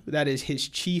 holy. That is His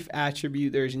chief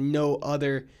attribute. There's no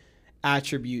other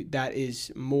attribute that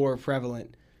is more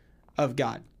prevalent of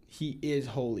God. He is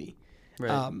holy.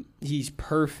 Right. He's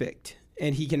perfect,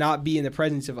 and He cannot be in the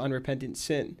presence of unrepentant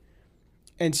sin.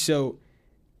 And so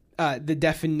the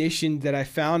definition that I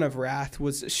found of wrath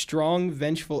was strong,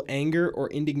 vengeful anger or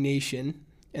indignation.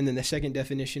 And then the second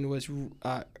definition was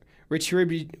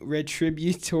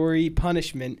retributory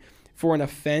punishment for an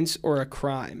offense or a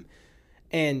crime.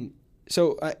 And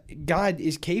so God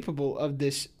is capable of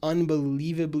this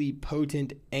unbelievably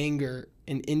potent anger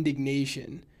and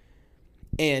indignation.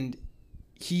 And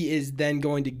He is then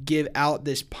going to give out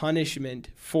this punishment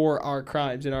for our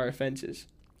crimes and our offenses.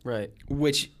 Right.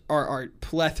 Which are our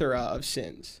plethora of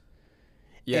sins.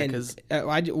 Yeah, because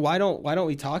why don't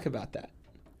we talk about that?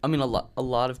 I mean, a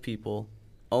lot of people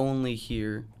only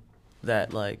hear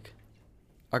that, like,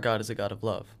 our God is a God of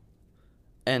love,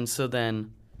 and so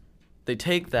then they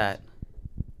take that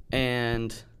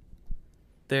and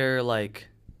they're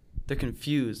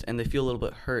confused and they feel a little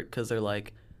bit hurt because they're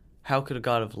like, how could a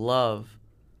God of love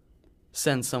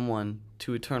send someone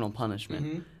to eternal punishment?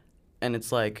 Mm-hmm. And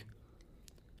it's like,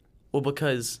 well,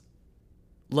 because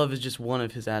love is just one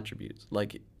of His attributes.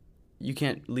 Like, you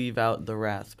can't leave out the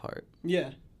wrath part.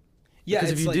 Yeah. Yeah.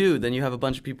 Because if you do, then you have a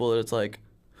bunch of people that it's like,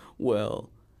 well,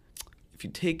 if you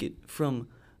take it from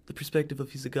the perspective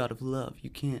of He's a God of love, you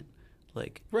can't,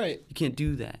 like, right. You can't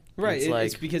do that. Right.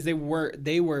 It's it's because they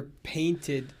were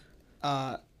painted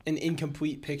an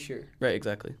incomplete picture. Right.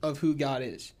 Exactly. Of who God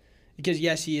is, because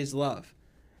yes, He is love,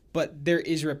 but there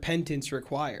is repentance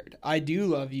required. I do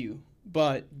love you,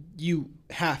 but you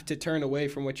have to turn away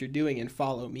from what you're doing and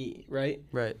follow me, right?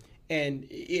 Right. And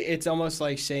it's almost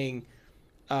like saying,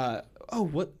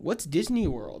 what's Disney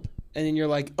World? And then you're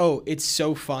like, oh, it's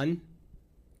so fun.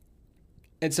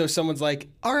 And so someone's like,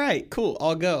 all right, cool,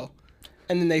 I'll go.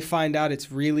 And then they find out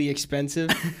it's really expensive,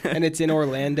 and it's in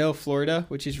Orlando, Florida,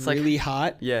 which is really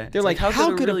hot. Yeah. They're like,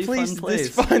 how could a place this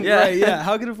fun? Yeah. Right, yeah.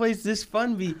 How could a place this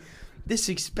fun be this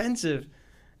expensive?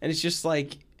 And it's just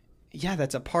like, yeah,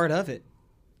 that's a part of it.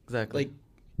 Exactly.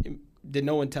 Like, did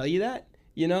no one tell you that?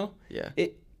 Yeah.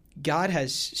 God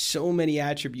has so many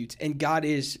attributes, and God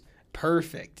is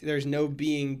perfect. There's no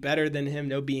being better than him,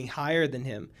 no being higher than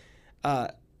him.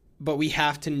 But we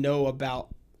have to know about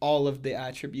all of the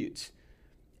attributes.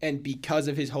 And because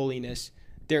of his holiness,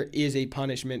 there is a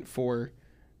punishment for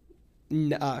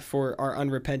our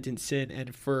unrepentant sin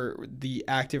and for the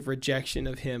active rejection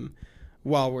of him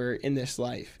while we're in this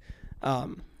life.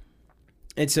 And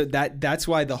so that's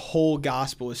why the whole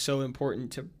gospel is so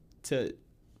important to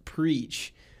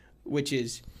preach, which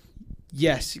is,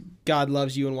 yes, God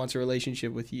loves you and wants a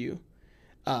relationship with you.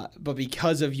 But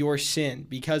because of your sin,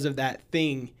 because of that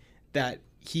thing that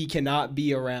he cannot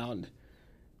be around,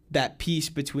 that peace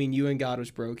between you and God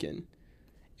was broken.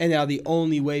 And now the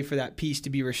only way for that peace to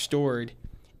be restored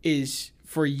is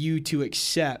for you to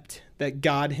accept that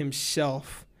God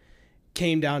himself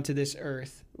came down to this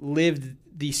earth, lived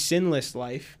the sinless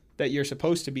life that you're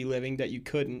supposed to be living that you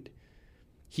couldn't.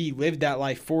 He lived that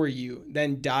life for you,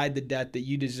 then died the death that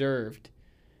you deserved,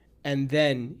 and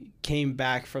then came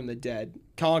back from the dead,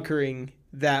 conquering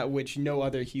that which no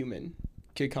other human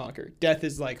could conquer. Death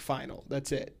is like final.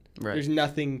 That's it. Right. There's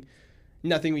nothing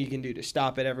we can do to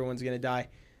stop it. Everyone's going to die.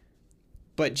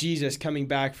 But Jesus coming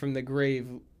back from the grave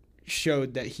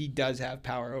showed that he does have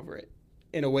power over it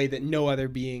in a way that no other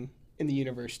being in the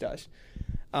universe does.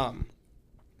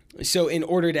 So in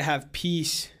order to have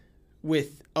peace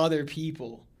with other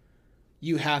people,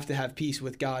 you have to have peace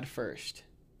with God first.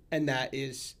 And that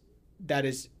is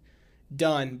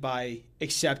done by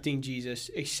accepting Jesus,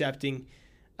 accepting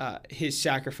his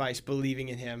sacrifice, believing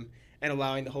in him, and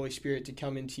allowing the Holy Spirit to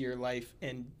come into your life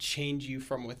and change you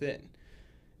from within.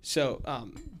 So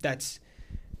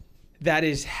that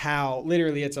is how,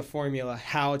 literally it's a formula,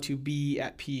 how to be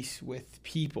at peace with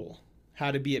people,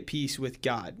 how to be at peace with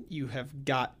God. You have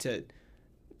got to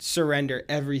surrender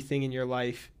everything in your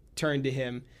life, turn to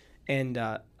him, and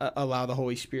allow the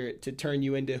Holy Spirit to turn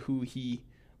you into who he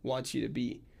wants you to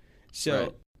be. So,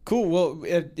 right. Cool. Well,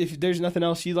 if there's nothing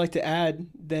else you'd like to add,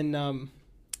 then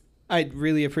I'd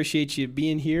really appreciate you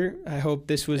being here. I hope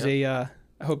this was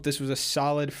a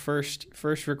solid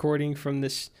first recording from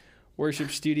this worship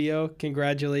studio.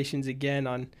 Congratulations again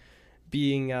on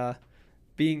being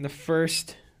the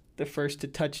first to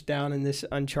touch down in this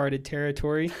uncharted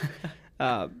territory.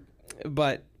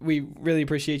 But we really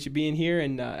appreciate you being here,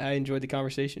 and I enjoyed the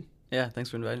conversation. Yeah, thanks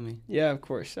for inviting me. Yeah, of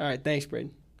course. All right, thanks,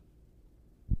 Braden.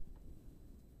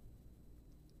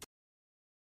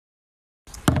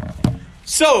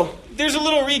 So there's a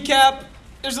little recap.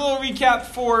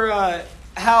 For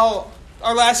how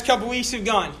our last couple weeks have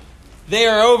gone. They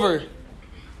are over.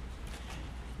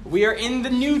 We are in the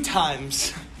new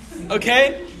times.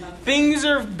 Okay? Things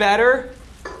are better.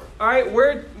 All right,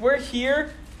 we're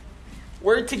here.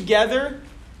 We're together.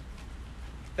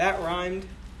 That rhymed.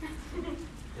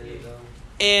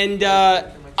 And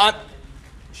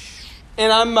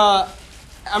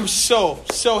I'm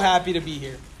so happy to be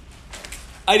here.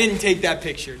 I didn't take that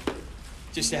picture.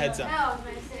 Just a heads up.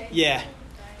 Yeah,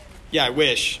 I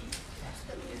wish.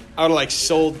 I would have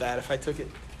sold that if I took it.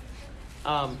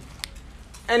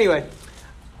 Anyway,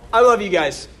 I love you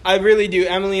guys. I really do.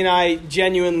 Emily and I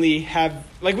genuinely have,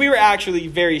 we were actually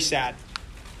very sad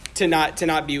to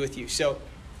not be with you. So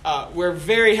we're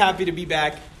very happy to be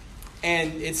back,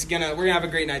 and we're gonna have a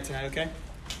great night tonight. Okay.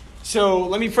 So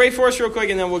let me pray for us real quick,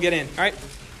 and then we'll get in. All right.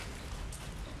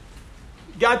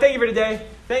 God, thank you for today.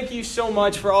 Thank you so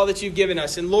much for all that you've given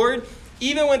us. And Lord,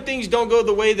 even when things don't go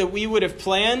the way that we would have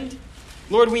planned,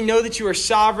 Lord, we know that you are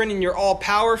sovereign and you're all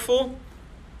powerful.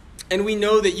 And we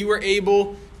know that you are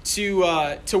able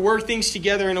to work things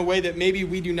together in a way that maybe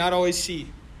we do not always see.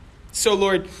 So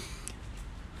Lord,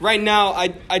 right now,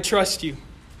 I trust you.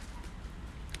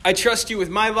 I trust you with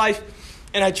my life,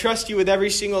 and I trust you with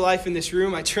every single life in this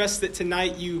room. I trust that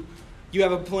tonight you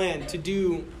have a plan to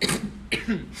do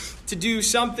to do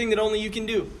something that only you can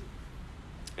do.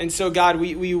 And so, God,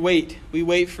 we wait. We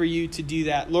wait for you to do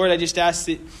that. Lord, I just ask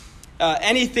that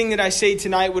anything that I say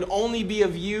tonight would only be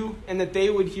of you, and that they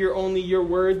would hear only your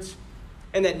words,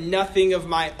 and that nothing of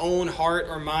my own heart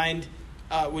or mind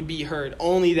would be heard.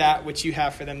 Only that which you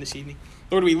have for them this evening.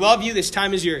 Lord, we love you. This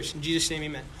time is yours. In Jesus' name,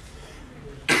 amen.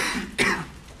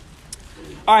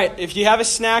 All right, if you have a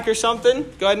snack or something,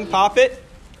 go ahead and pop it.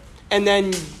 And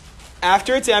then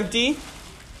after it's empty,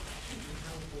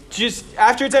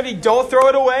 don't throw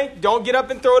it away. Don't get up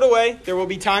and throw it away. There will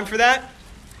be time for that.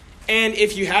 And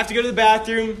if you have to go to the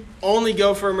bathroom, only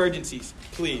go for emergencies,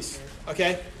 please.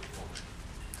 Okay?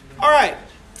 All right.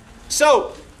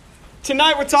 So,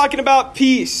 tonight we're talking about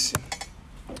peace.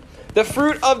 The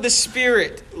fruit of the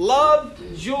Spirit. Love,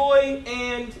 joy,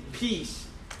 and peace.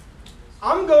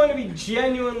 I'm going to be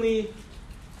genuinely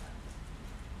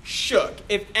shook.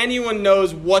 If anyone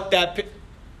knows what that...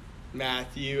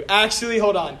 Matthew. Actually,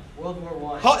 hold on. World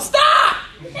War I. Stop!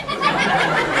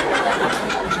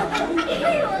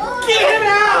 Get him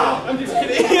out! I'm just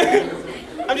kidding.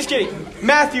 I'm just kidding.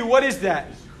 Matthew, what is that?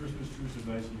 Christmas truce of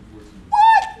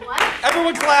 1914. What?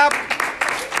 Everyone clap.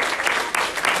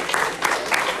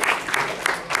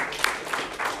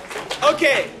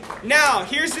 Okay, now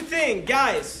here's the thing,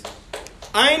 guys.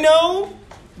 I know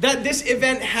that this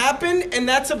event happened, and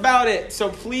that's about it. So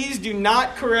please do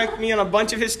not correct me on a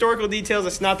bunch of historical details.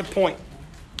 That's not the point.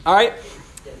 All right?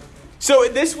 So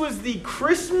this was the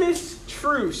Christmas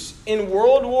truce in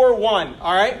World War I.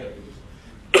 All right?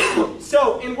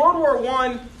 So in World War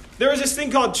I, there was this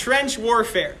thing called trench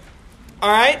warfare.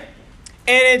 All right?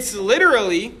 And it's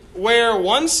literally where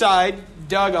one side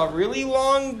dug a really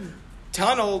long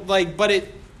tunnel, but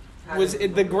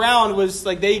the ground was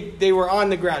like they were on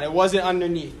the ground. It wasn't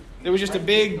underneath. There was just a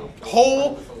big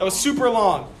hole that was super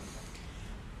long.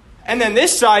 And then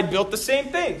this side built the same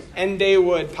thing. And they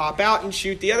would pop out and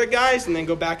shoot the other guys and then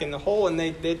go back in the hole. And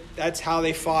that's how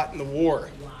they fought in the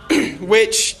war.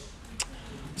 Which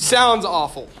sounds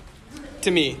awful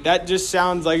to me. That just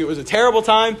sounds like it was a terrible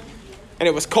time. And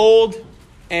it was cold.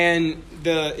 And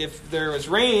if there was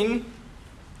rain,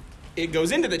 it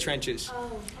goes into the trenches.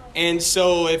 And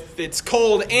so if it's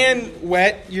cold and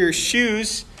wet, your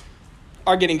shoes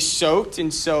are getting soaked.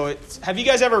 And so have you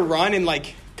guys ever run in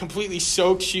completely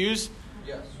soaked shoes?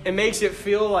 Yes. It makes it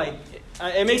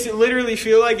literally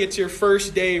feel like it's your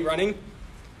first day running.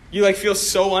 You feel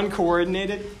so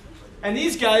uncoordinated. And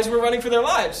these guys were running for their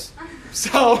lives.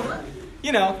 So,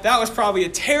 that was probably a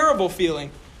terrible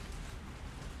feeling.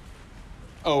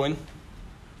 Owen.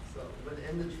 So, when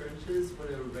in the trenches, when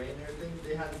it would rain and everything,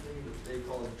 they had this thing that they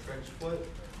called trench foot.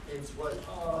 It's what...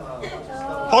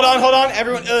 Hold on,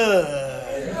 everyone.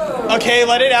 Okay,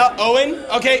 let it out. Owen.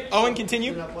 Okay, Owen,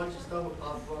 continue. And a bunch of stuff would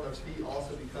pop up on their feet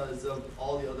also because of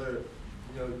all the other,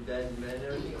 dead men and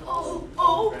everything on the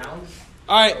ground.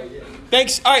 All right,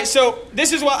 thanks. All right, so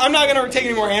this is what... I'm not going to take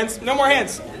any more hands. No more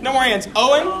hands.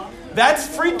 Owen, that's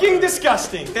freaking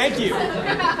disgusting. Thank you.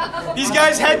 These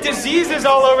guys had diseases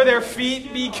all over their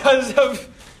feet because of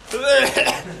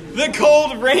the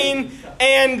cold rain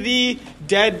and the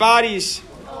dead bodies.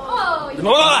 All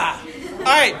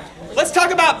right, let's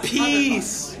talk about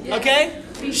peace, okay?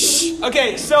 Shh.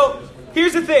 Okay, so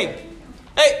here's the thing.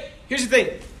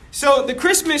 So the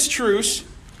Christmas truce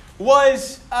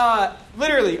was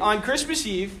literally on Christmas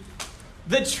Eve.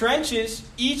 The trenches,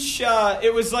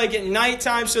 it was at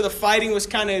nighttime, so the fighting was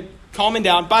kind of calming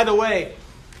down. By the way,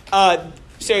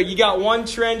 so you got one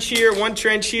trench here,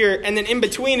 and then in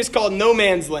between is called no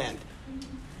man's land.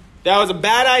 That was a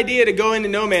bad idea to go into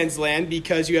no man's land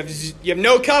because you have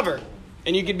no cover,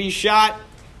 and you could be shot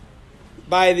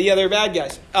by the other bad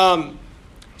guys.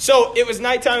 So it was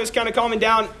nighttime, it was kind of calming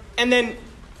down, and then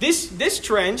this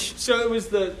trench. So it was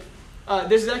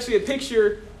this is actually a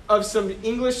picture of some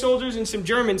English soldiers and some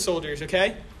German soldiers.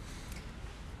 Okay,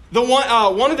 the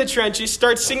one of the trenches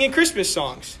starts singing Christmas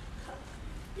songs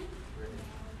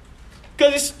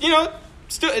because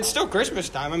it's still Christmas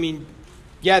time. I mean,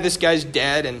 yeah, this guy's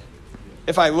dead, and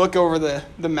if I look over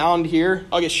the mound here,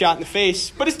 I'll get shot in the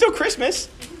face. But it's still Christmas.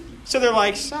 So they're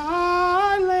like,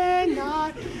 Silent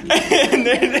Night.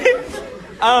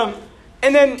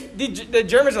 And then the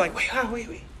Germans are like, wait.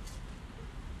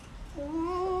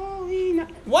 Holy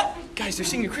night. What? Guys, they're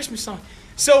singing a Christmas song.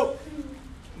 So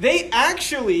they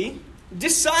actually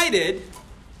decided,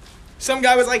 some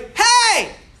guy was like,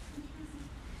 hey!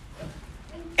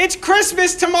 It's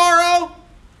Christmas tomorrow.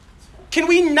 Can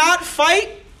we not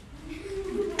fight?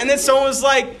 And then someone was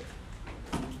like,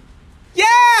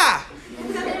 yeah!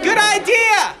 Good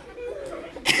idea!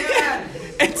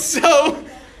 And so,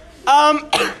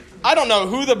 I don't know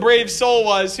who the brave soul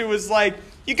was who was like,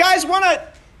 you guys want to,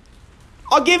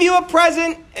 I'll give you a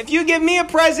present. If you give me a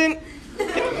present,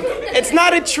 it's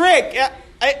not a trick.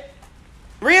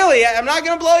 I'm not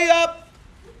going to blow you up.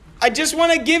 I just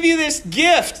want to give you this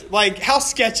gift. How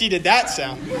sketchy did that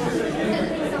sound?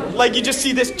 You just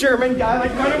see this German guy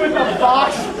running with a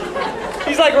box.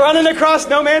 He's running across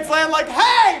no man's land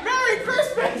hey, Merry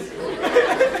Christmas!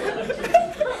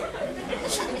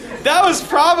 That was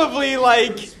probably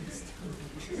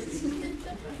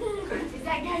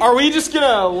are we just going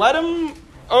to let him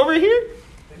over here?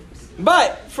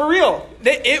 But for real,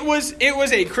 it was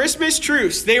a Christmas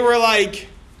truce. They were like,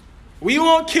 we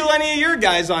won't kill any of your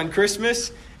guys on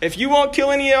Christmas if you won't kill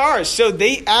any of ours. So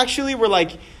they actually were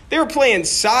they were playing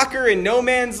soccer in no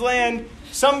man's land.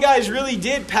 Some guys really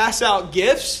did pass out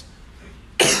gifts.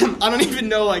 I don't even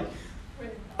know,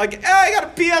 Like, I got a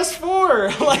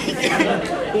PS4.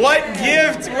 Like, what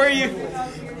gift were you?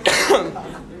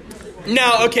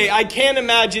 Now, okay, I can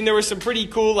imagine there was some pretty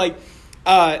cool, like,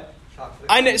 I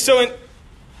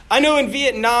know in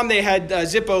Vietnam they had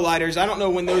Zippo lighters. I don't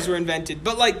know when those were invented,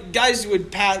 but like guys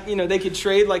would they could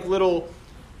trade like little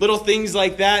things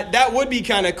like that. That would be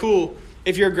kind of cool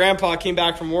if your grandpa came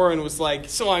back from war and was like,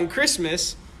 so on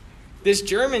Christmas, this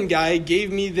German guy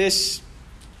gave me this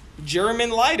German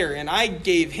lighter, and I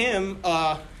gave him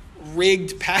a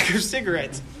rigged pack of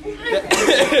cigarettes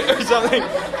or something.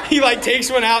 He like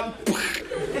takes one out.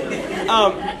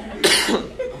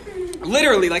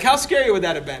 Literally, like how scary would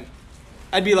that have been?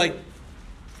 I'd be like,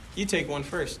 you take one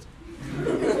first.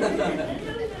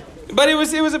 But it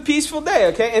was a peaceful day,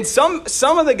 okay? And some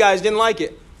of the guys didn't like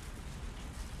it.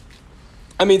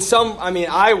 I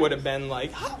would have been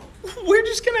like, we're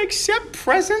just going to accept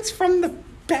presents from the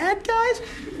bad guys?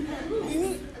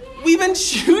 We've been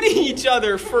shooting each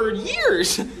other for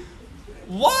years.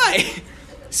 Why?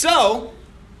 So,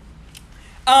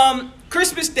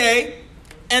 Christmas Day,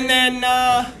 and then,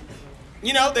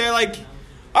 they're like,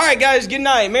 all right, guys, good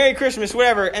night, Merry Christmas,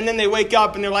 whatever. And then they wake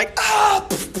up and they're like, ah!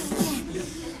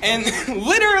 And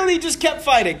literally just kept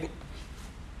fighting.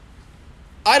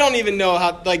 I don't even know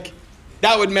how, like,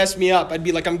 that would mess me up. I'd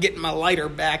be like, I'm getting my lighter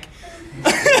back.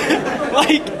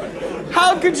 Like,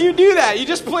 how could you do that? You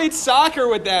just played soccer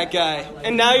with that guy.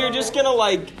 And now you're just going to,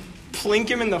 like, plink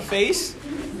him in the face?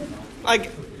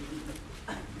 Like,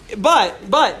 but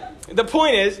the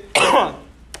point is,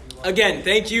 again,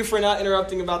 thank you for not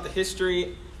interrupting about the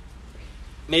history.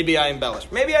 Maybe I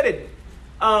embellished. Maybe I didn't.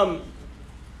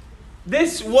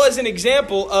 This was an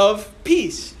example of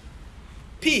peace.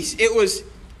 Peace. It was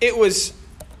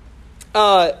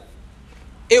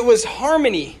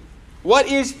harmony. What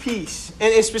is peace?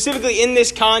 And specifically in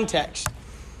this context.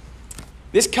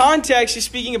 This context is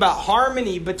speaking about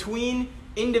harmony between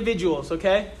individuals,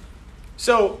 okay?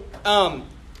 So,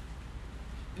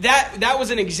 that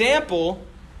was an example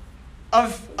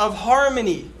of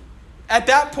harmony. At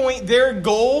that point, their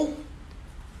goal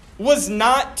was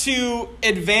not to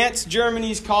advance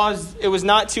Germany's cause. It was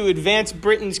not to advance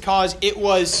Britain's cause. It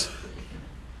was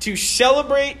to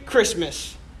celebrate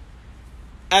Christmas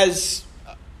as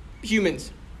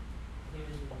humans.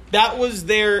 That was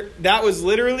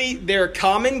literally their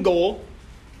common goal.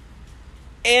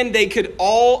 And they could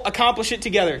all accomplish it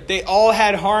together. They all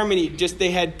had harmony.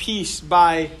 They had peace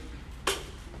by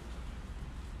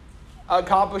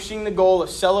accomplishing the goal of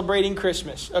celebrating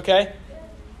Christmas. Okay?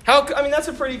 That's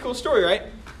a pretty cool story, right?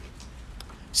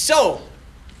 So,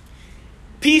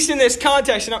 peace in this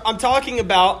context, and I'm talking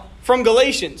about from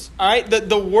Galatians. All right?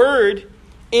 The word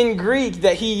in Greek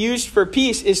that he used for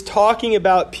peace is talking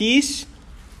about peace.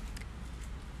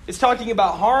 It's talking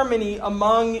about harmony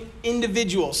among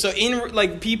individuals. So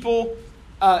people,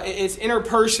 it's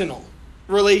interpersonal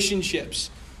relationships.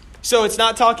 So it's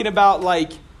not talking about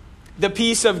like the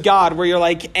peace of God where you're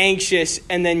like anxious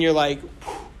and then you're like,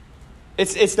 whew.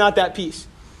 It's not that peace.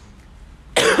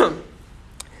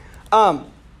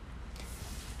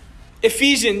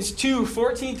 Ephesians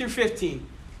 2:14 through 15.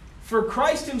 For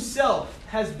Christ himself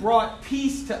has brought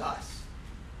peace to us.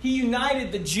 He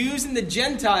united the Jews and the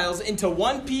Gentiles into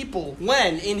one people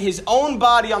when, in his own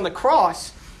body on the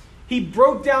cross, he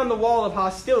broke down the wall of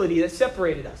hostility that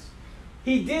separated us.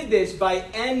 He did this by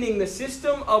ending the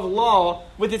system of law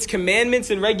with its commandments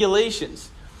and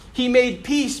regulations. He made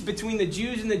peace between the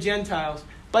Jews and the Gentiles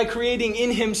by creating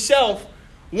in himself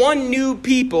one new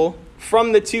people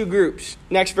from the two groups.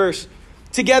 Next verse.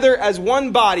 Together as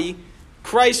one body,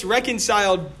 Christ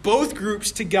reconciled both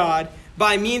groups to God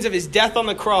by means of his death on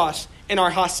the cross, and our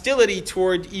hostility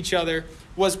toward each other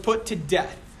was put to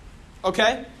death.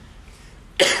 Okay?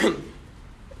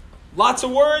 Lots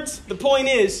of words. The point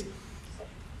is,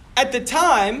 at the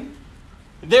time,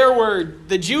 there were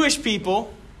the Jewish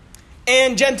people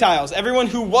and Gentiles, everyone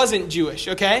who wasn't Jewish,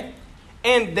 okay?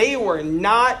 And they were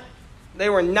not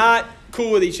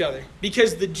cool with each other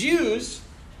because the Jews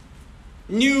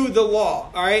knew the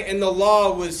law, all right? And the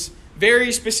law was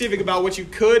very specific about what you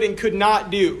could and could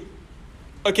not do.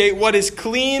 Okay, what is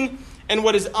clean and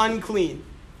what is unclean.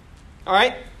 All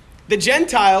right? The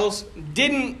Gentiles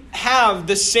didn't have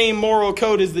the same moral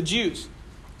code as the Jews.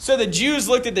 So the Jews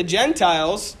looked at the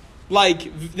Gentiles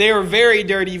like they were very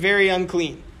dirty, very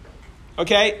unclean.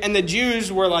 Okay? And the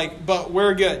Jews were like, but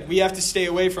we're good. We have to stay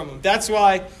away from them. That's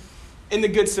why in the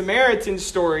Good Samaritan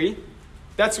story,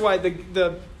 that's why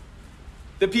the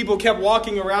people kept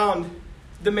walking around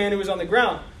the man who was on the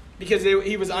ground, because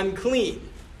he was unclean,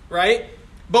 right?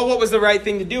 But what was the right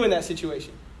thing to do in that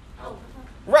situation?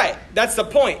 Right, that's the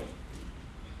point.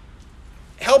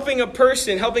 helping a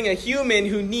person, helping a human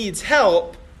who needs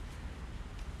help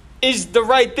is the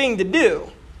right thing to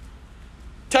do.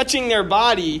 Touching their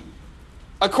body,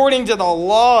 according to the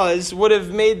laws, would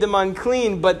have made them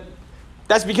unclean, but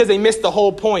that's because they missed the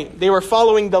whole point. They were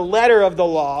following the letter of the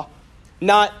law,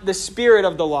 not the spirit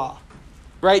of the law.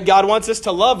 Right? God wants us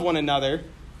to love one another.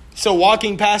 So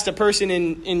walking past a person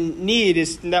in need,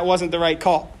 that wasn't the right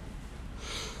call.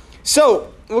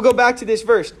 So, we'll go back to this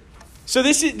verse. So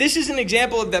this is an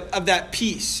example of that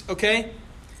peace, okay?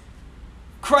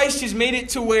 Christ has made it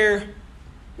to where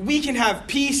we can have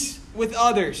peace with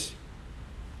others.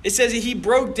 It says that he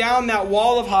broke down that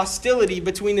wall of hostility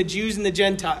between the Jews and the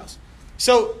Gentiles.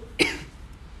 So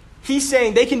he's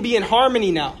saying they can be in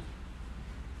harmony now.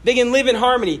 They can live in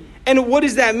harmony. And what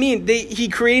does that mean? He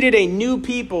created a new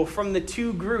people from the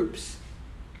two groups.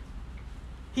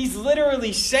 He's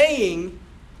literally saying,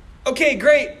 okay,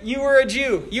 great, you were a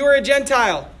Jew, you were a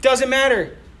Gentile, doesn't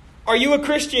matter. Are you a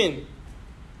Christian?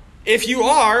 If you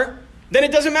are, then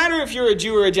it doesn't matter if you're a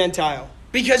Jew or a Gentile,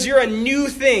 because you're a new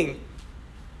thing.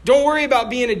 Don't worry about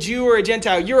being a Jew or a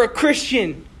Gentile. You're a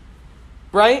Christian,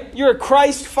 right? You're a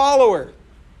Christ follower.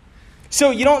 So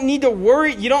you don't need to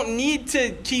worry. You don't need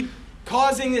to keep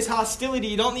causing this hostility.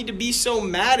 You don't need to be so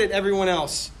mad at everyone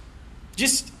else.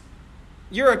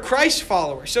 You're a Christ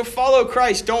follower. So follow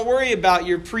Christ. Don't worry about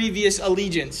your previous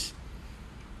allegiance.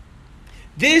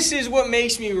 This is what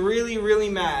makes me really, really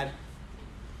mad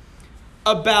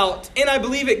about, and I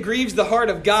believe it grieves the heart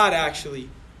of God actually,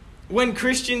 when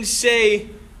Christians say,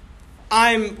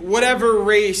 I'm whatever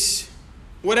race,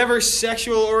 whatever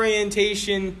sexual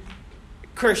orientation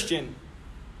Christian.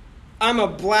 I'm a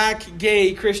black,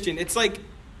 gay Christian. It's like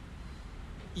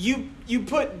you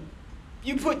put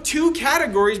two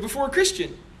categories before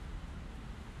Christian.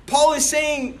 Paul is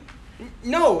saying,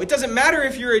 no, it doesn't matter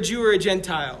if you're a Jew or a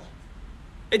Gentile.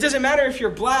 It doesn't matter if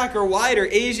you're black or white or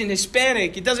Asian,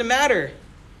 Hispanic. It doesn't matter.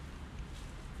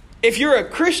 If you're a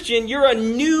Christian, you're a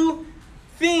new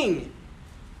thing.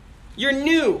 You're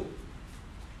new.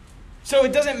 So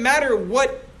it doesn't matter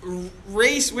what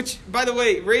race, which, by the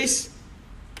way, race,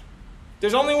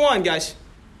 there's only one, guys.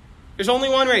 There's only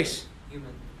one race.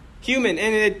 Human.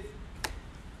 And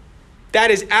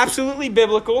that is absolutely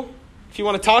biblical. If you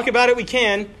want to talk about it, we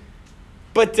can.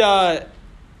 But our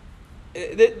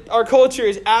culture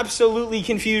is absolutely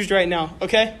confused right now,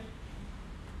 okay?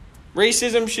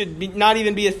 Racism should not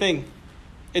even be a thing.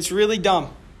 It's really dumb.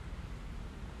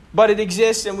 But it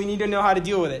exists and we need to know how to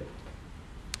deal with it.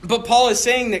 But Paul is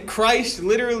saying that Christ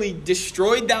literally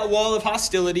destroyed that wall of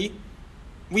hostility.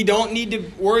 We don't need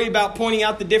to worry about pointing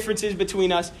out the differences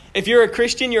between us. If you're a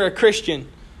Christian, you're a Christian.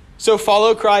 So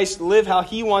follow Christ, live how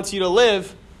he wants you to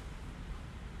live.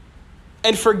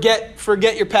 And forget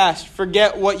your past.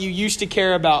 Forget what you used to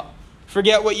care about.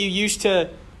 Forget what you used to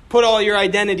put all your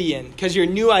identity in. Because your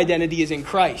new identity is in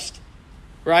Christ.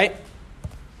 Right?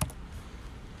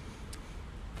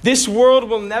 This world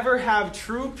will never have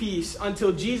true peace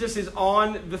until Jesus is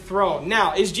on the throne.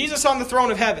 Now, is Jesus on the throne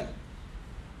of heaven?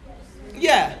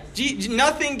 Yeah.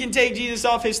 Nothing can take Jesus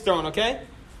off his throne, okay?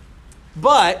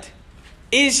 But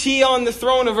is he on the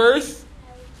throne of earth?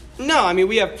 No. I mean,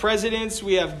 we have presidents,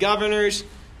 we have governors,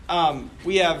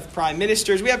 we have prime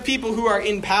ministers, we have people who are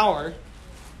in power.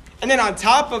 And then on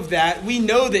top of that, we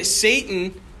know that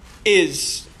Satan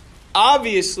is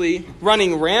obviously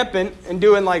running rampant and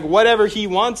doing like whatever he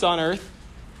wants on earth.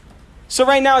 So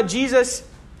right now, Jesus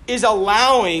is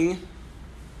allowing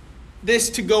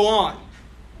this to go on.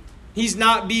 He's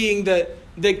not being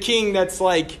the king that's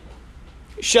like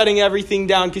shutting everything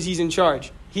down because he's in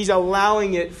charge. He's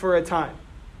allowing it for a time.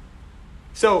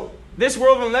 So this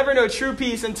world will never know true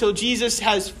peace until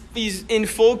he's in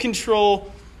full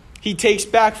control. He takes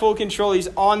back full control. He's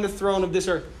on the throne of this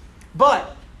earth.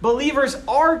 But believers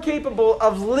are capable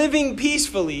of living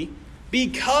peacefully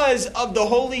because of the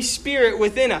Holy Spirit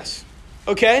within us.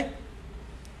 Okay?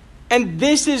 And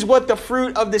this is what the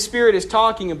fruit of the Spirit is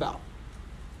talking about.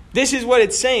 This is what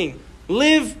it's saying.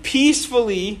 Live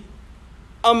peacefully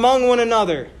among one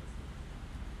another.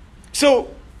 So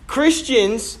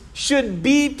Christians should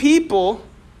be people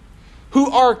who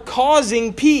are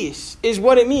causing peace, is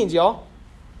what it means, y'all.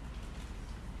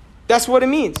 That's what it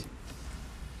means.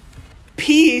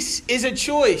 Peace is a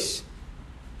choice.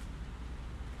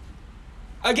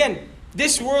 Again,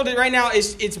 this world right now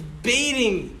it's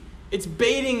baiting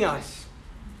us.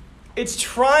 It's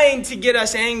trying to get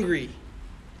us angry.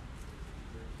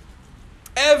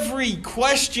 Every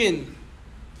question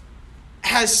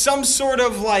has some sort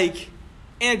of like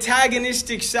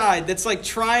antagonistic side that's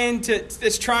trying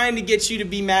to get you to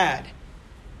be mad.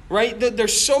 Right?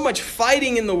 There's so much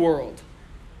fighting in the world.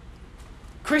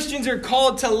 Christians are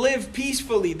called to live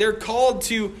peacefully. They're called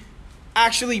to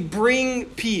actually bring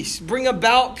peace, bring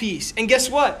about peace. And guess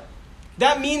what?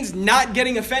 That means not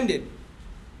getting offended.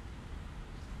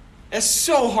 That's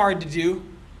so hard to do.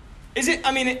 Is it?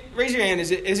 I mean, raise your hand.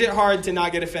 Is it hard to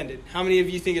not get offended? How many of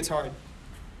you think it's hard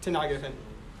to not get offended?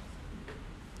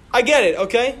 I get it,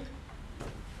 okay?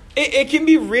 It can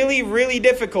be really, really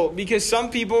difficult because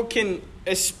some people can,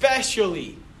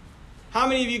 especially. How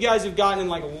many of you guys have gotten in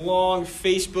like long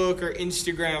Facebook or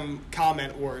Instagram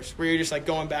comment wars where you're just like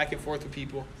going back and forth with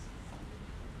people?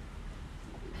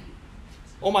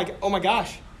 Oh my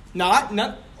gosh. Not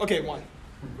okay, one.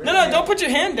 No, don't put your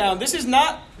hand down. This is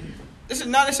not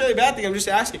necessarily a bad thing. I'm just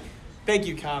asking. Thank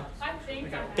you, Cobb.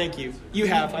 Thank you. You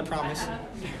have, I promise.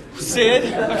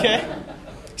 Sid, okay.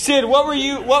 Sid, what were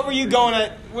you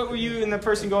and the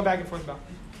person going back and forth about?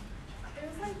 It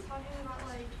was like talking about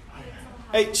like mental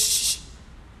health. Hey, shh.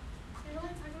 They were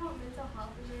like talking about mental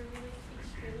health and they were really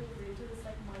extremely rude to this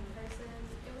like one person.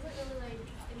 It wasn't really like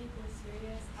anything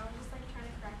serious. I was just like trying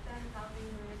to correct them without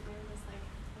being rude. They were just like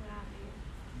coming at me.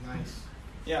 Nice.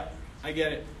 Yeah, I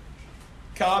get it.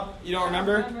 Cobb, you don't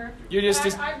remember? You're just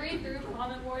I read through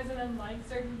comment boards and then like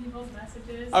certain people's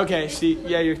messages. Okay, see,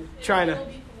 yeah, you're trying to.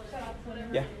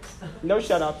 Yeah. No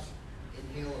shut ups.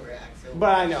 Inhale or exhale.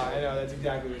 But I know, that's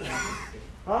exactly what you're saying.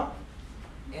 Huh?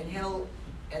 Inhale,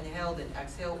 then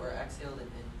exhale, or exhale, then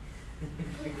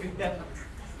in.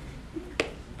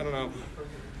 I don't know.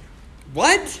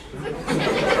 What?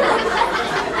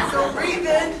 So breathe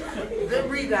in, then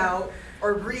breathe out,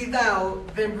 or breathe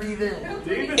out, then breathe in.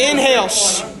 Inhale.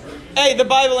 Shh. Hey, the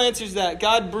Bible answers that.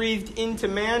 God breathed into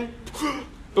man.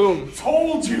 Boom.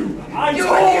 Told you! I You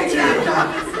told you!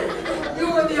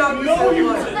 were the opposite. No, you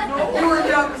one. didn't. You were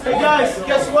the opposite. Hey guys,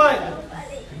 guess what?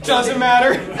 Doesn't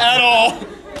matter at all.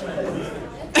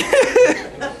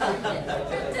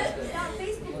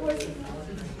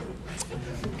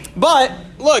 But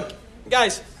look,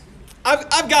 guys,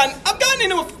 I've gotten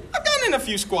in a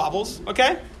few squabbles.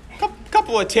 Okay,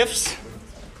 couple of tiffs.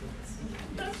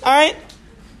 All right.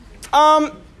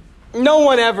 No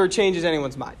one ever changes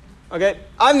anyone's mind. Okay,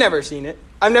 I've never seen it.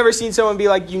 I've never seen someone be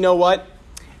like, you know what?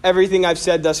 Everything I've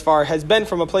said thus far has been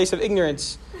from a place of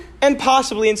ignorance and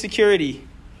possibly insecurity.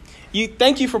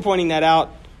 Thank you for pointing that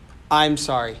out. I'm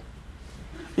sorry.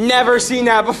 Never seen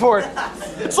that before.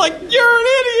 It's like, you're an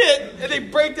idiot! And they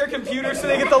break their computer so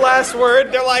they get the last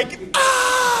word. They're like,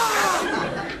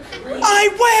 I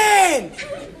win!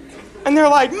 And they're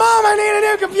like, Mom, I need a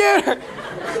new computer!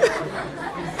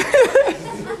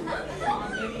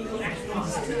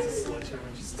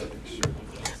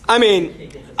 I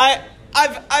mean,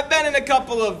 I've been in a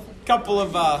couple of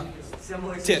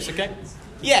tips, okay?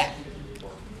 Yeah.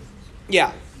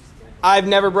 I've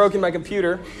never broken my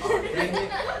computer.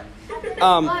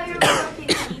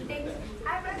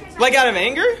 Like out of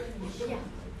anger? Yeah.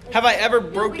 Have I ever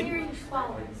When broken? you're in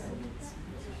flowers.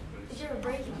 Did you ever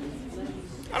break it?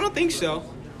 I don't think so.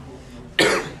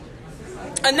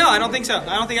 No, I don't think so.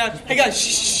 I don't think I. Hey guys,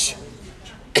 shh.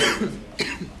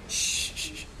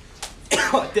 Shh.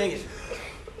 Oh, dang it.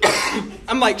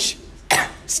 I'm like, shh.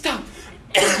 Stop.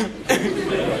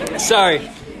 Sorry.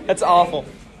 That's awful.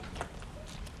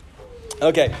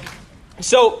 Okay.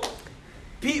 So,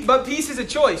 but peace is a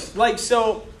choice. Like,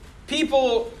 so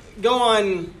people go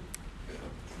on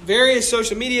various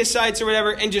social media sites or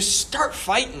whatever and just start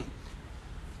fighting.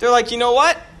 They're like, you know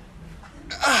what?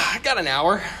 I got an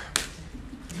hour.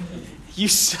 You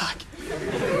suck.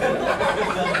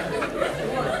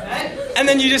 And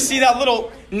then you just see that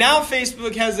little. Now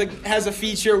Facebook has a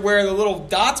feature where the little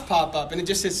dots pop up and it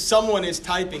just says someone is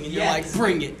typing and you're like,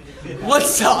 bring it.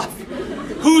 What's up?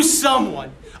 Who's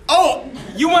someone? Oh,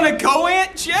 you want to go,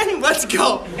 Aunt Jen? Let's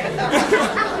go.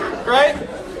 Right?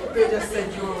 They just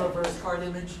sent you a reverse card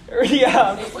image.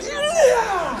 Yeah.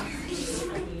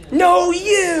 No,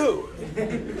 you.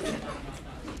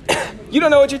 You don't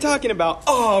know what you're talking about.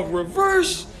 Oh,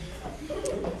 reverse.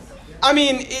 I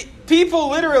mean, people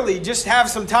literally just have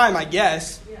some time, I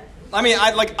guess. I mean,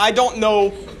 I don't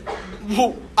know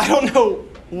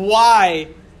why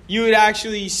you would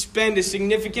actually spend a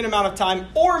significant amount of time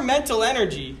or mental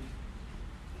energy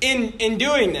in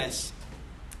doing this.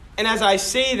 And as I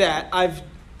say that, I've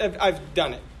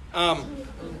done it. And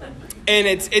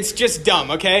it's just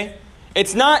dumb, okay?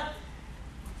 It's not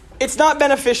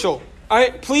beneficial. All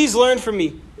right, please learn from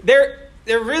me. There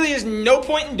really is no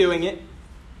point in doing it.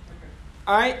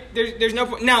 All right, there's no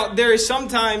point. Now, there is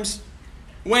sometimes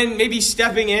when maybe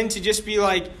stepping in to just be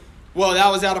like, well, that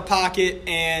was out of pocket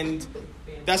and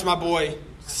that's my boy.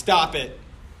 Stop it.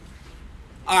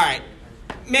 All right.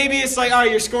 Maybe it's like, all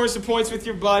right, you're scoring some points with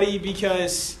your buddy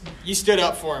because you stood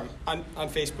up for him on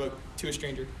Facebook to a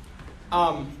stranger.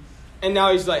 And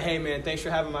now he's like, hey, man, thanks for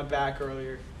having my back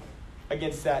earlier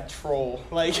against that troll.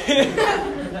 Like,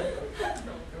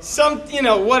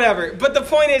 whatever. But the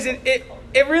point is, it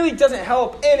really doesn't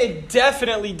help, and it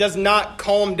definitely does not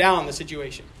calm down the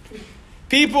situation.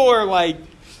 People are like,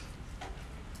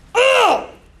 oh,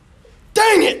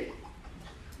 dang it.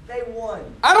 They won.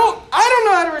 I don't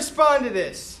know how to respond to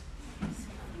this.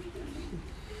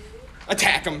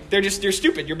 Attack them. You're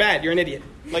stupid. You're bad. You're an idiot.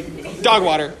 Like dog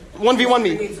water. 1v1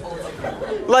 me.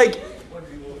 Like,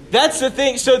 that's the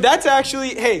thing. So that's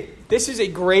actually, hey, this is a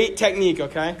great technique,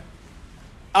 okay?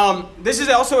 This is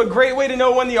also a great way to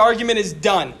know when the argument is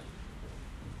done.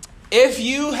 If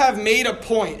you have made a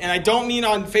point, and I don't mean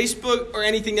on Facebook or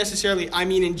anything necessarily, I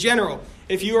mean in general,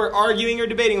 if you are arguing or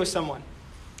debating with someone,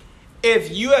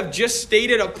 if you have just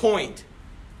stated a point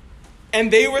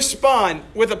and they respond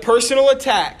with a personal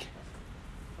attack,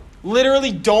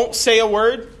 literally don't say a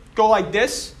word, go like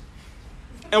this,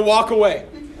 and walk away.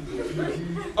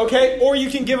 Okay? Or you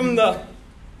can give them the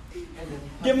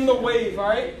wave, all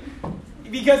right?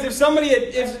 Because if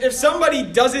somebody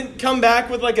doesn't come back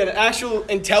with like an actual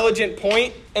intelligent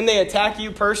point and they attack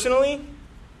you personally,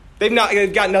 they've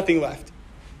got nothing left.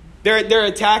 They're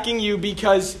attacking you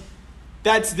because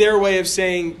that's their way of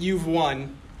saying you've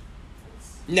won.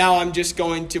 Now I'm just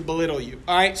going to belittle you.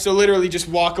 All right? So literally just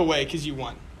walk away because you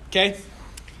won. Okay?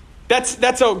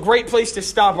 That's a great place to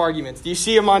stop arguments. You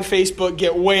see them on Facebook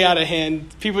get way out of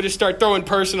hand. People just start throwing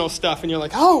personal stuff and you're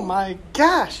like, oh my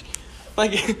gosh.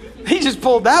 Like, he just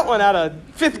pulled that one out of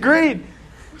 5th grade.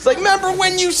 It's like, remember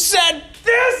when you said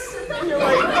this? And you're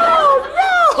like,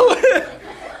 oh no.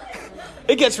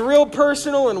 It gets real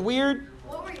personal and weird.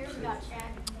 What were yours about,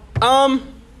 Chad?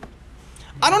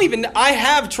 I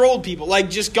have trolled people, like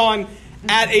just gone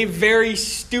at a very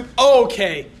stupid,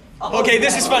 okay,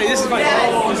 this is funny,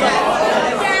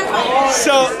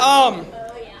 So,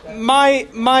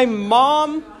 my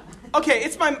mom,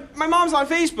 it's my mom's on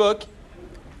Facebook,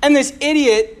 and this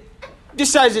idiot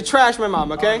decides to trash my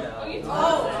mom, okay?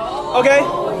 Okay?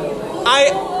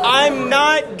 I'm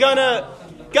not gonna...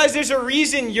 Guys, there's a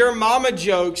reason your mama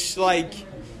jokes, like,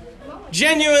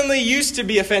 genuinely used to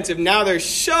be offensive. Now they're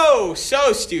so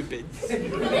stupid.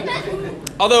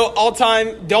 Although, all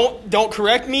time, don't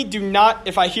correct me. Do not,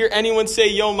 if I hear anyone say,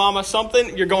 yo, mama,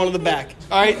 something, you're going to the back.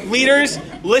 All right? Leaders,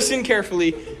 listen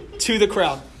carefully to the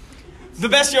crowd. The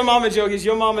best yo mama joke is,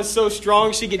 yo mama's so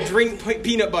strong she could drink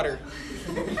peanut butter.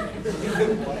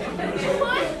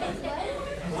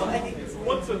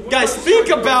 Guys, think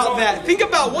about that. Think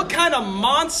about what kind of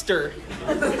monster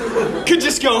could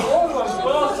just go.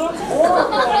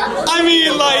 I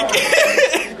mean, like,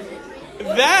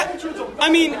 that.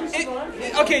 I mean,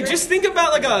 okay, just think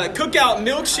about like a cookout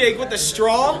milkshake with a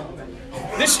straw.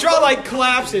 This straw like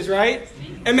collapses, right?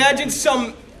 Imagine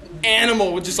some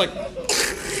animal with just like,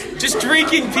 just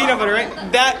drinking peanut butter,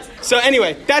 right? So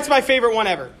anyway, that's my favorite one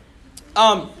ever.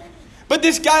 But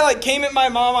this guy like came at my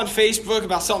mom on Facebook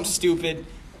about something stupid,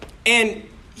 and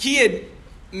he had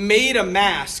made a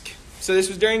mask. So this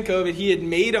was during COVID. He had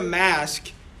made a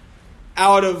mask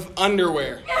out of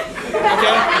underwear.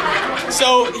 Okay?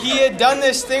 So he had done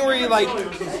this thing where he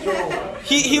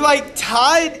like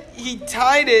tied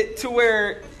it to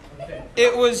where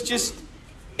it was just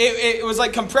it was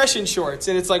like compression shorts,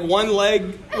 and it's like one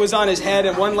leg was on his head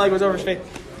and one leg was over his face.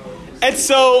 And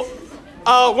so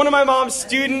one of my mom's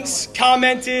students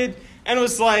commented and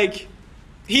was like,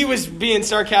 he was being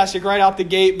sarcastic right out the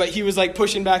gate, but he was like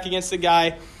pushing back against the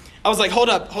guy. I was like, hold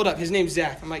up. His name's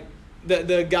Zach. I'm like,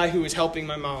 the guy who was helping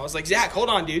my mom. I was like, Zach, hold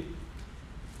on, dude.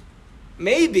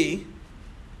 Maybe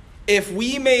if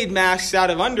we made masks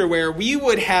out of underwear, we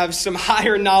would have some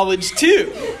higher knowledge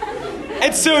too.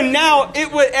 And so now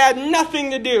it would add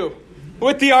nothing to do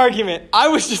with the argument. I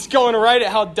was just going right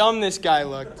at how dumb this guy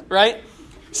looked, right?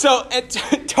 So it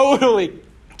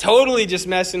totally just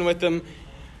messing with them.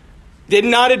 Did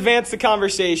not advance the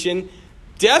conversation.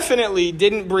 Definitely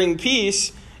didn't bring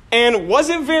peace. And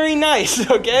wasn't very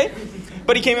nice, okay?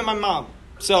 But he came at my mom.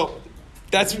 So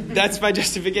that's my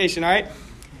justification, all right?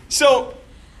 So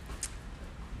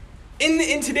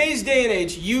in today's day and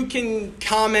age, you can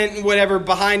comment whatever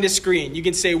behind a screen. You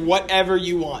can say whatever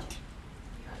you want.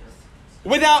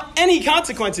 Without any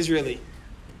consequences, really.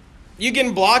 You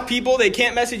can block people. They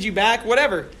can't message you back,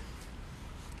 whatever.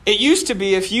 It used to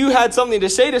be if you had something to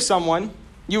say to someone,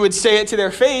 you would say it to their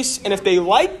face, and if they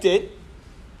liked it,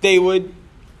 they would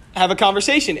have a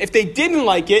conversation. If they didn't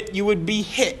like it, you would be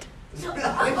hit.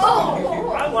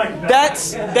 I like that.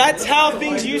 That's how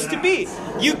things used to be.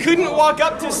 You couldn't walk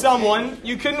up to someone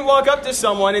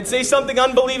and say something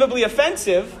unbelievably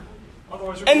offensive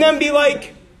and then be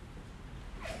like,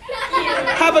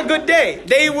 have a good day.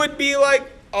 They would be like,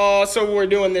 so we're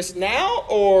doing this now,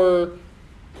 or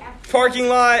parking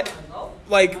lot,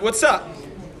 like, what's up?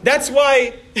 That's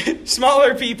why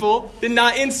smaller people did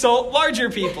not insult larger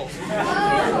people.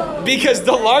 Because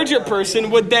the larger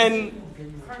person would then...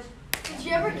 Did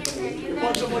you ever get any of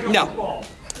that? No.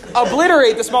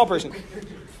 Obliterate the small person.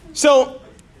 So,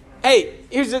 hey,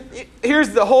 here's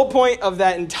the whole point of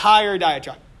that entire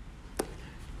diatribe.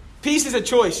 Peace is a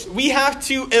choice. We have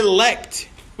to elect.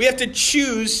 We have to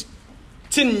choose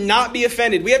to not be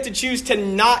offended. We have to choose to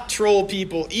not troll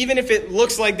people, even if it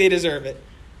looks like they deserve it.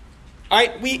 All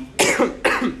right,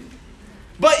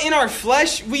 but in our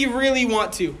flesh, we really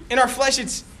want to. In our flesh,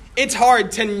 it's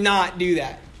hard to not do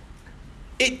that.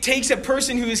 It takes a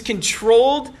person who is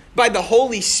controlled by the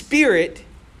Holy Spirit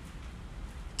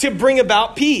to bring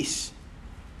about peace.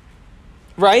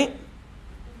 Right?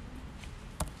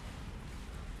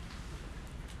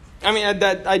 I mean,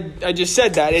 I just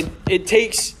said that. It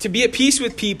takes, to be at peace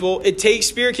with people, it takes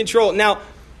spirit control. Now,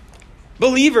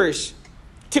 believers,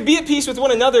 to be at peace with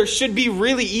one another should be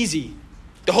really easy.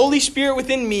 The Holy Spirit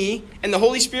within me and the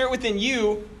Holy Spirit within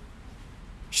you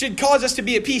should cause us to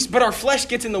be at peace, but our flesh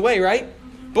gets in the way, right?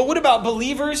 But what about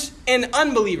believers and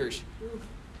unbelievers?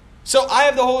 So I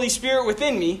have the Holy Spirit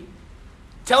within me,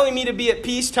 telling me to be at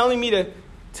peace, telling me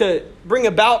to bring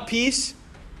about peace.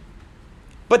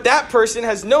 But that person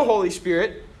has no Holy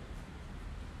Spirit.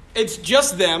 It's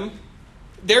just them.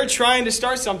 They're trying to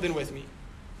start something with me.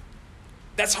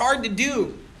 That's hard to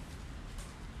do.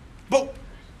 But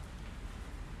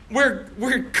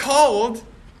we're called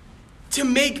to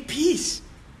make peace.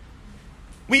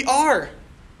 We are.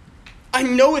 I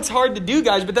know it's hard to do,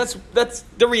 guys, but that's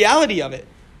the reality of it.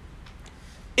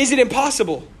 Is it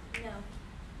impossible?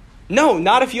 No,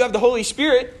 not if you have the Holy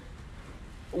Spirit,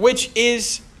 which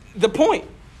is the point.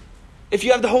 If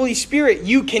you have the Holy Spirit,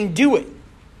 you can do it.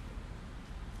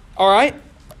 All right?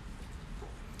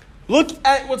 Look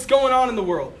at what's going on in the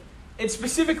world. And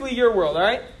specifically your world, all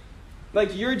right?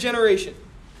 Like your generation.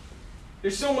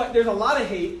 There's a lot of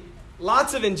hate,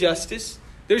 lots of injustice.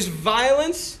 There's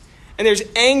violence, and there's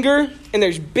anger, and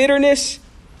there's bitterness.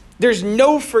 There's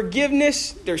no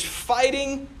forgiveness. There's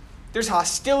fighting. There's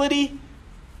hostility.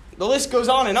 The list goes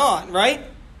on, right?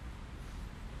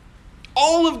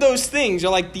 All of those things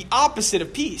are like the opposite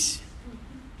of peace.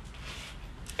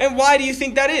 And why do you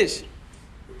think that is?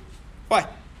 Why?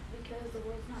 Because the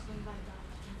world's not run by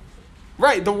God.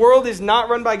 Right, the world is not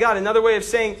run by God. Another way of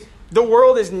saying the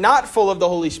world is not full of the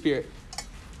Holy Spirit.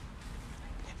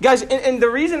 Guys, and the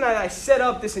reason that I set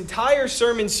up this entire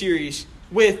sermon series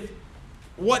with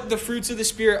what the fruits of the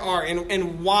Spirit are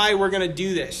and why we're going to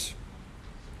do this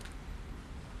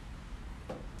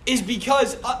is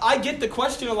because I get the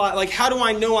question a lot, like, how do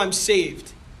I know I'm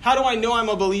saved? How do I know I'm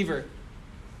a believer?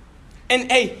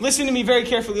 And hey, listen to me very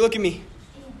carefully. Look at me.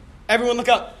 Everyone look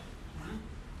up.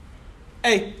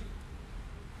 Hey,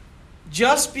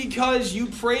 just because you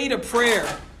prayed a prayer,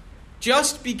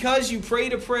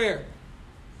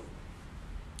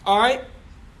 all right,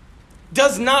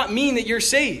 does not mean that you're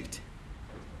saved.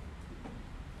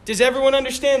 Does everyone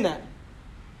understand that?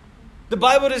 The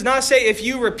Bible does not say if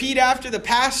you repeat after the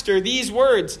pastor these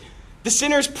words. The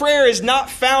sinner's prayer is not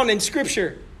found in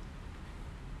Scripture.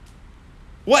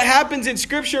 What happens in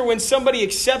Scripture when somebody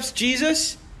accepts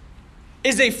Jesus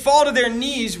is they fall to their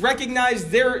knees,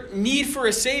 recognize their need for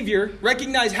a Savior,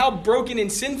 recognize how broken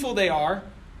and sinful they are,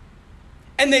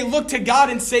 and they look to God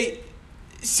and say,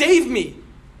 save me.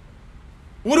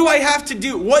 What do I have to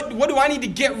do? What do I need to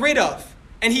get rid of?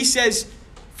 And he says,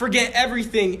 forget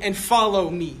everything and follow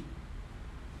me.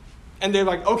 And they're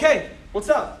like, okay, what's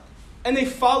up? And they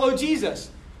follow Jesus.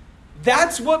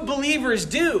 That's what believers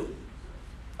do.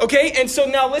 Okay, and so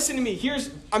now listen to me.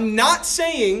 I'm not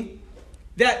saying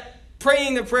that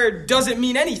praying the prayer doesn't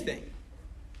mean anything.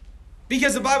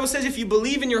 Because the Bible says if you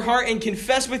believe in your heart and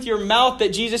confess with your mouth that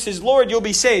Jesus is Lord, you'll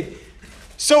be saved.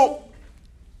 So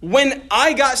when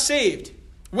I got saved,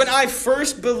 when I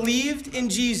first believed in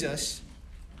Jesus,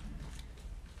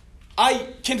 I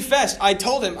confessed. I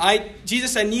told him,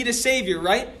 Jesus, I need a Savior,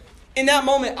 right? In that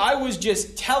moment, I was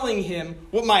just telling him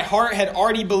what my heart had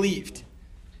already believed.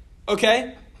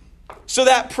 Okay? So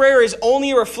that prayer is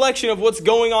only a reflection of what's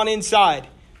going on inside.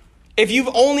 If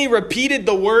you've only repeated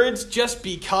the words just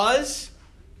because,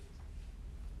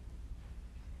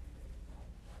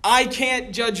 I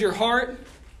can't judge your heart,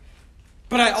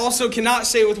 but I also cannot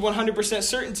say with 100%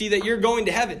 certainty that you're going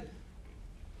to heaven.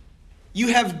 You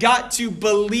have got to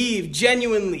believe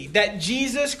genuinely that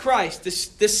Jesus Christ,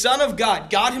 the Son of God,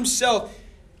 God himself,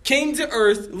 came to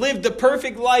earth, lived the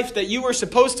perfect life that you were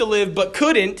supposed to live but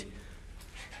couldn't.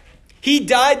 He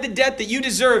died the death that you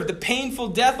deserved, the painful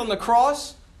death on the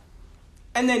cross.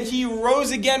 And then he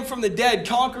rose again from the dead,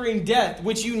 conquering death,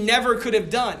 which you never could have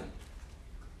done.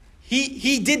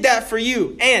 He did that for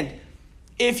you. And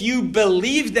if you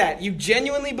believe that, you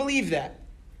genuinely believe that,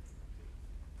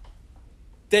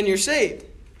 then you're saved.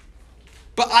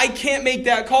 But I can't make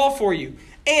that call for you.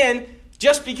 And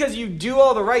just because you do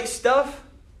all the right stuff,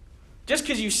 just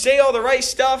because you say all the right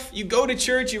stuff, you go to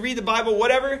church, you read the Bible,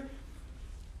 whatever,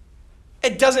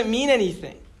 it doesn't mean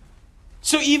anything.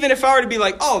 So even if I were to be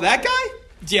like, oh, that guy?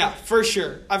 Yeah, for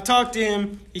sure. I've talked to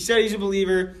him. He said he's a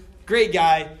believer. Great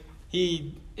guy.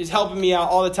 He is helping me out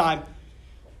all the time.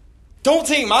 Don't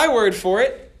take my word for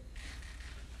it.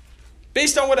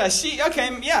 Based on what I see, okay,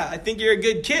 yeah, I think you're a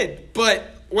good kid. But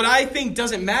what I think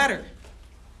doesn't matter.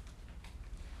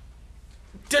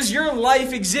 Does your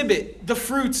life exhibit the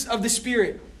fruits of the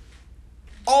Spirit?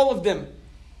 All of them.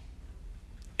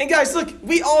 And guys, look,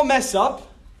 we all mess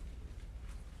up.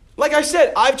 Like I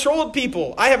said, I've trolled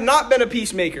people. I have not been a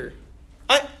peacemaker.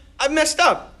 I've messed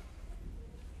up.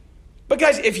 But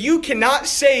guys, if you cannot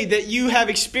say that you have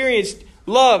experienced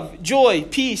love, joy,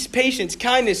 peace, patience,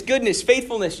 kindness, goodness,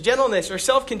 faithfulness, gentleness, or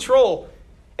self-control,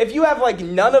 if you have like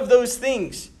none of those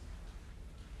things,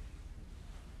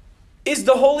 is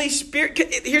the Holy Spirit...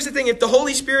 Here's the thing. If the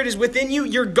Holy Spirit is within you,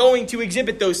 you're going to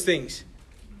exhibit those things.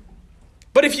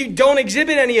 But if you don't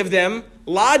exhibit any of them,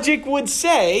 logic would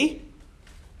say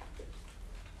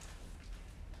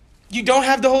you don't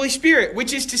have the Holy Spirit,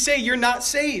 which is to say you're not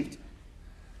saved.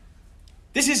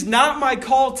 This is not my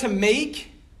call to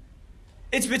make.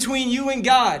 It's between you and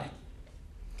God.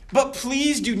 But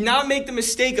please do not make the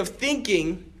mistake of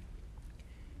thinking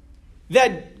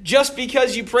that just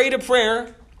because you prayed a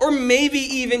prayer, or maybe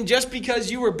even just because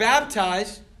you were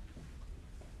baptized,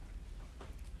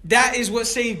 that is what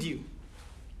saved you.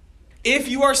 If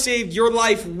you are saved, your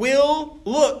life will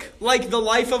look like the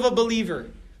life of a believer,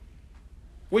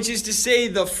 which is to say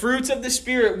the fruits of the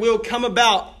Spirit will come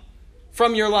about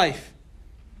from your life.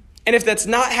 And if that's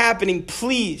not happening,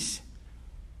 please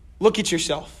look at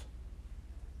yourself.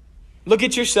 Look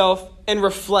at yourself and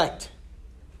reflect.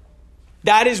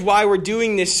 That is why we're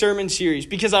doing this sermon series,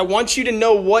 because I want you to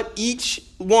know what each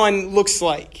one looks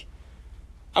like.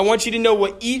 I want you to know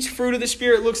what each fruit of the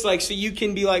Spirit looks like so you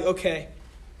can be like, okay,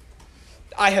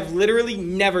 I have literally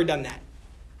never done that.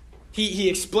 He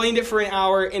explained it for an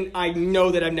hour, and I know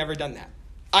that I've never done that.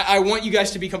 I want you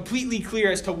guys to be completely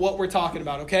clear as to what we're talking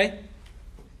about, okay?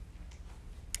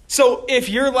 So if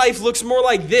your life looks more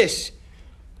like this,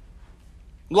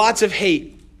 lots of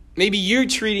hate, maybe you're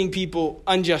treating people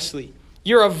unjustly.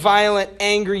 You're a violent,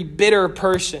 angry, bitter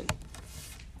person.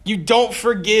 You don't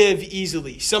forgive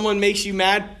easily. Someone makes you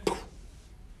mad.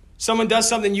 Someone does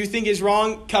something you think is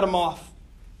wrong, cut them off.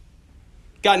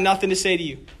 Got nothing to say to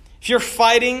you. If you're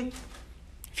fighting,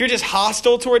 if you're just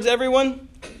hostile towards everyone,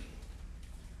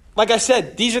 like I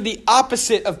said, these are the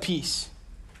opposite of peace.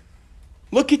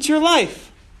 Look at your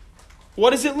life.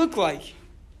 What does it look like?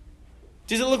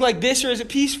 Does it look like this, or is it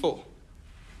peaceful?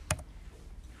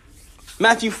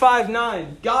 Matthew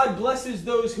 5:9. God blesses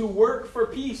those who work for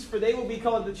peace, for they will be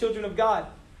called the children of God.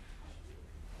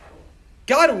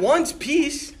 God wants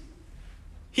peace.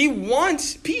 He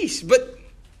wants peace, but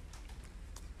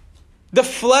the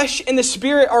flesh and the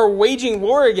Spirit are waging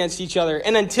war against each other.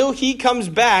 And until he comes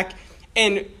back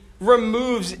and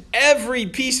removes every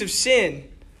piece of sin,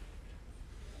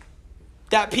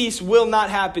 that peace will not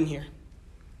happen here.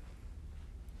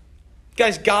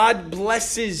 Guys, God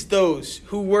blesses those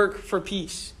who work for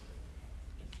peace.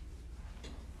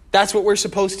 That's what we're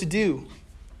supposed to do.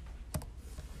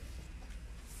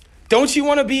 Don't you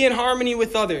want to be in harmony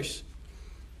with others?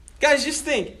 Guys, just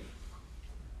think.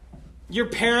 Your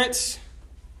parents,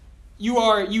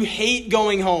 you hate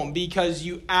going home because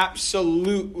you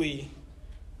absolutely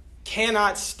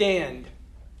cannot stand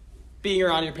being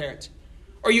around your parents.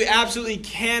 Or you absolutely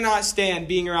cannot stand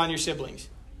being around your siblings.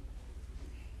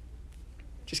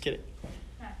 Just kidding.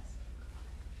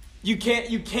 You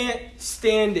can't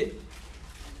stand it.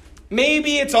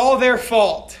 Maybe it's all their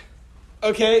fault.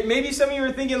 Okay? Maybe some of you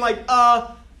are thinking like,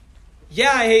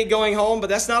 yeah, I hate going home, but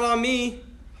that's not on me.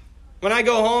 When I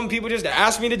go home, people just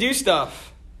ask me to do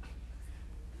stuff.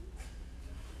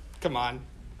 Come on.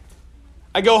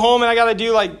 I go home and I got to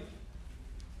do like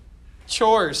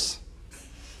chores.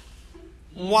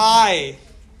 Why?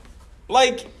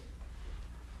 Like,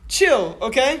 chill,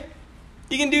 okay?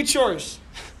 You can do chores.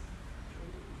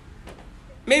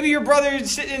 Maybe your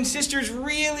brothers and sisters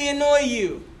really annoy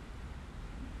you.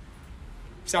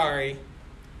 Sorry.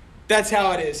 That's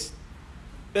how it is.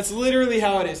 That's literally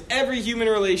how it is. Every human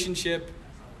relationship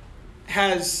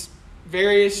has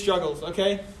various struggles,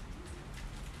 okay?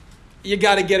 You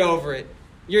got to get over it.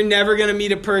 You're never going to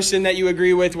meet a person that you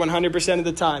agree with 100% of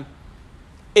the time.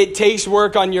 It takes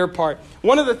work on your part.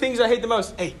 One of the things I hate the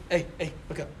most, hey,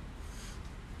 look up.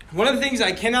 One of the things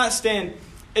I cannot stand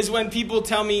is when people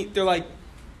tell me, they're like,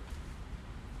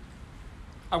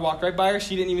 I walked right by her,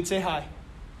 she didn't even say hi.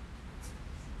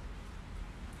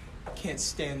 I can't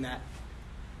stand that.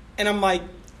 And I'm like,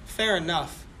 fair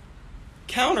enough.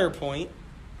 Counterpoint,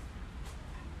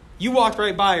 you walked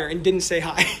right by her and didn't say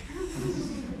hi.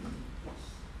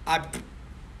 I'm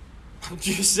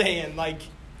just saying, like,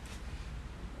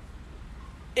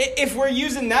 if we're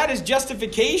using that as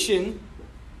justification,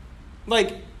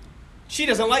 like, she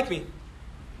doesn't like me.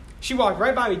 She walked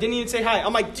right by me, didn't even say hi.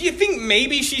 I'm like, do you think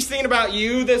maybe she's thinking about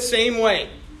you the same way?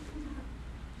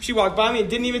 She walked by me and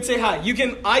didn't even say hi.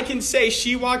 I can say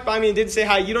she walked by me and didn't say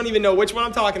hi. You don't even know which one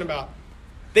I'm talking about.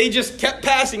 They just kept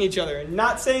passing each other and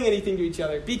not saying anything to each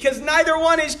other because neither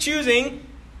one is choosing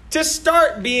to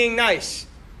start being nice.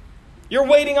 You're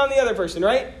waiting on the other person,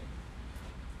 right?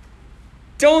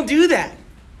 Don't do that.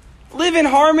 Live in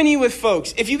harmony with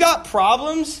folks. If you got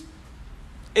problems,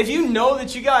 if you know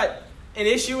that you got an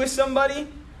issue with somebody,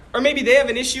 or maybe they have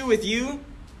an issue with you,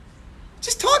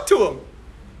 just talk to them.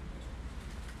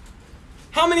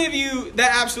 How many of you,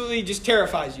 that absolutely just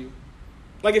terrifies you?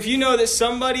 Like if you know that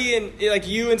somebody and like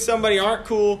you and somebody aren't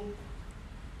cool,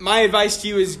 my advice to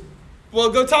you is, well,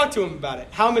 go talk to them about it.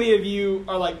 How many of you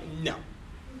are like, no?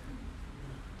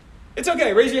 It's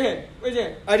okay. Raise your hand. Raise your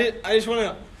hand. I just want to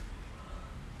know.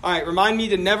 All right. Remind me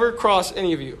to never cross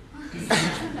any of you.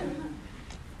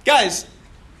 Guys,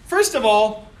 first of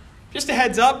all, just a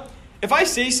heads up. If I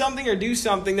say something or do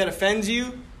something that offends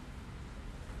you,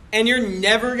 and you're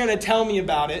never going to tell me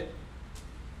about it,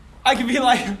 I could be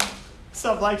like, what's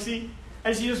up, Lexi?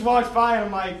 And she just walks by and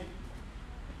I'm like,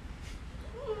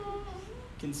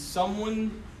 can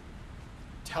someone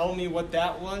tell me what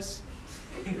that was?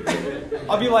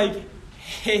 I'll be like,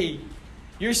 hey,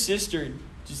 your sister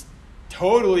just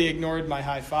totally ignored my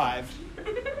high five.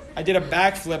 I did a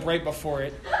backflip right before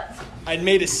it. I'd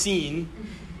made a scene.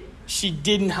 She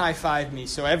didn't high five me,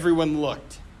 so everyone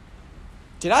looked.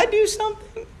 Did I do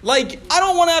something? Like, I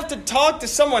don't want to have to talk to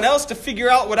someone else to figure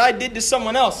out what I did to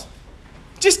someone else.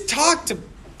 Just talk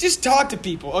to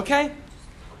people, okay?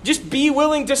 Just be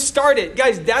willing to start it.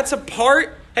 Guys, that's a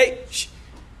part.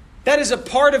 That is a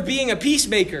part of being a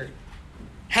peacemaker.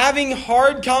 Having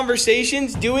hard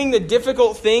conversations, doing the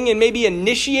difficult thing and maybe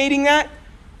initiating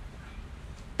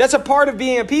that's a part of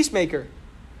being a peacemaker.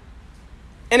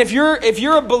 And if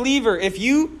you're a believer, if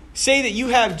you say that you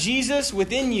have Jesus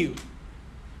within you,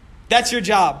 that's your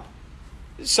job.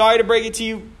 Sorry to break it to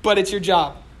you, but it's your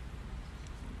job.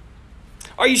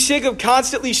 Are you sick of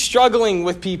constantly struggling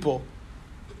with people?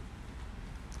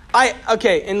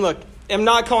 And look, I'm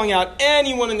not calling out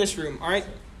anyone in this room, all right?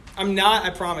 I'm not, I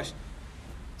promise.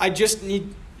 Just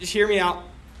hear me out.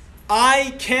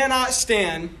 I cannot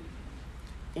stand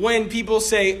when people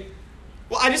say,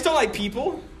 well, I just don't like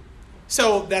people,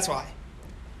 so that's why.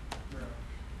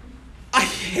 I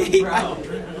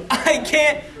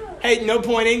can't. Hey, no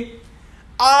pointing.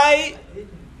 I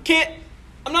can't.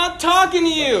 I'm not talking to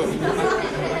you.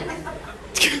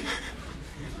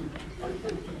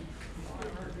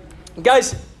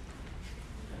 Guys,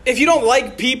 if you don't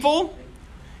like people,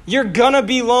 you're gonna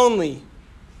be lonely.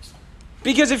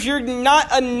 Because if you're not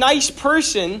a nice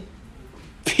person,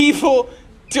 people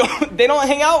don't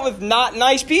hang out with not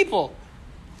nice people.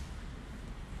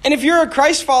 And if you're a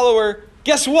Christ follower,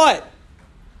 guess what?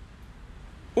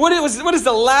 What is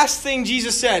the last thing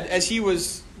Jesus said as he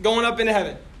was going up into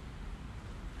heaven?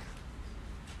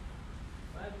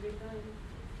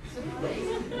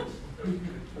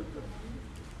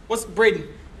 What's Braden?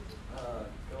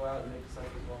 Go out and make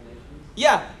disciples of all nations.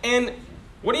 Yeah, and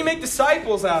what do you make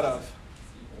disciples out of?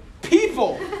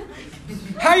 People.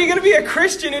 How are you going to be a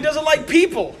Christian who doesn't like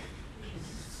people?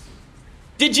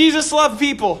 Did Jesus love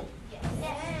people?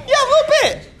 Yeah, a little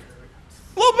bit.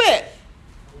 A little bit.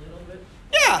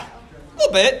 Yeah, a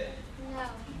little bit.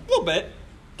 A little bit.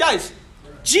 Guys,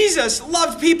 Jesus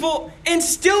loved people and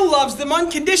still loves them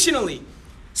unconditionally.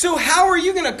 So how are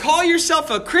you going to call yourself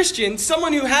a Christian,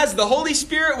 someone who has the Holy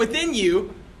Spirit within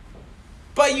you,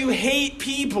 but you hate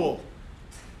people?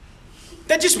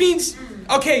 That just means,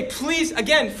 okay, please,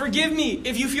 again, forgive me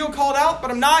if you feel called out,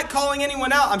 but I'm not calling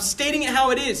anyone out. I'm stating it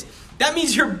how it is. That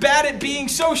means you're bad at being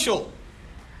social.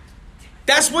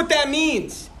 That's what that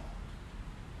means.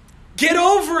 Get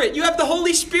over it. You have the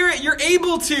Holy Spirit. You're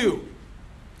able to.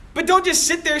 But don't just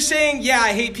sit there saying, yeah,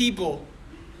 I hate people.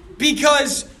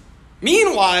 Because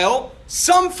meanwhile,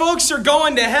 some folks are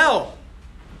going to hell.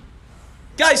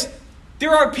 Guys, there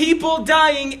are people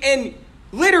dying and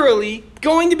literally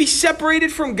going to be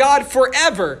separated from God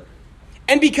forever.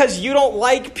 And because you don't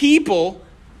like people,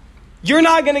 you're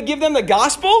not going to give them the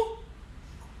gospel?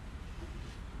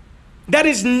 That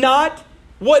is not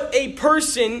what a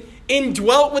person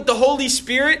indwelt with the Holy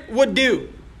Spirit would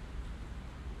do.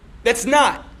 That's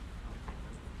not.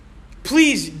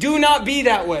 Please do not be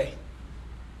that way.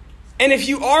 And if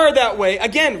you are that way,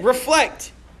 again,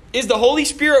 reflect. Is the Holy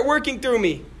Spirit working through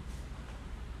me?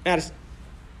 Madison.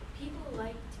 People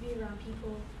like to be around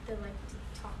people that like to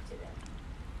talk to them.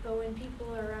 But when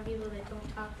people are around people that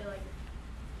don't talk, they're like,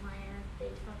 why aren't they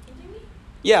talking to me?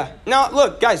 Yeah. Now,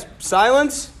 look, guys,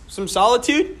 silence, some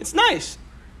solitude, it's nice.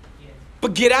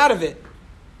 But get out of it.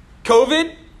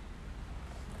 COVID?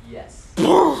 Yes.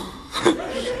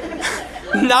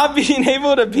 Not being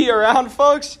able to be around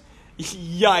folks?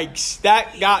 Yikes.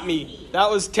 That got me. That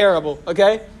was terrible,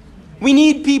 okay? We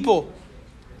need people.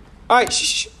 All right,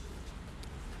 shh.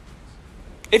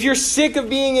 If you're sick of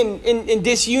being in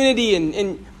disunity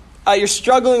and you're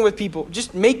struggling with people,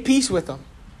 just make peace with them.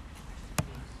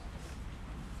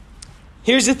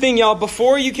 Here's the thing, y'all.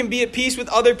 Before you can be at peace with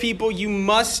other people, you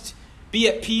must be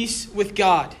at peace with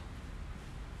God.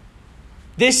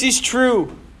 This is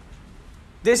true.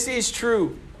 This is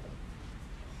true.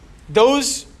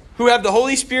 Those who have the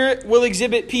Holy Spirit will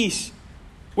exhibit peace,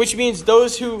 which means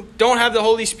those who don't have the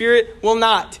Holy Spirit will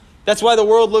not. That's why the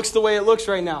world looks the way it looks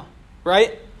right now,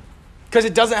 right? Because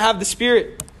it doesn't have the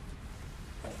Spirit.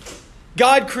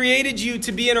 God created you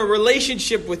to be in a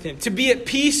relationship with Him, to be at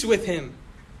peace with Him.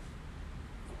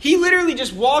 He literally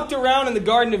just walked around in the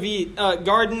Garden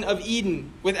of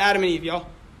Eden with Adam and Eve, y'all.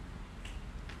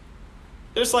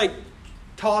 There's like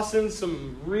tossing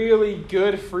some really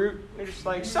good fruit. They're just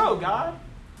like, so God,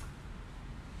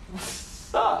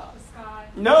 what's up? The sky.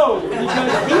 No,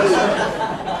 because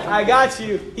I got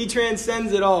you. He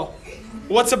transcends it all.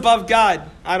 What's above God?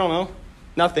 I don't know.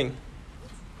 Nothing.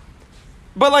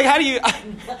 But like, how do you...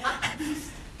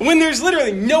 when there's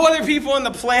literally no other people on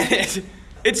the planet,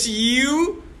 it's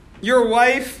you, your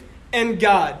wife, and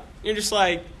God. You're just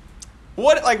like,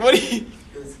 what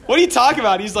are you talking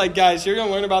about? He's like, guys, you're going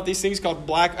to learn about these things called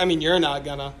you're not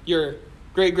gonna. Your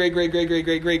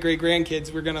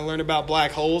great-great-great-great-great-great-great-grandkids, we're going to learn about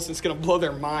black holes. It's going to blow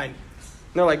their mind.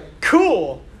 And they're like,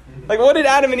 cool. Like, what did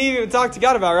Adam and Eve even talk to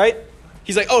God about, right?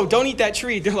 He's like, oh, don't eat that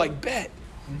tree. They're like, bet.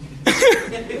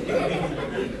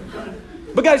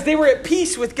 But guys, they were at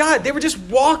peace with God. They were just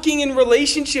walking in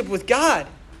relationship with God.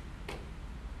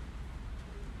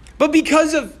 But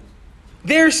because of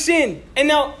their sin, and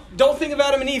now don't think of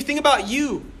Adam and Eve, think about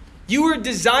you. You were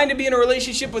designed to be in a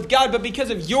relationship with God, but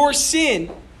because of your sin,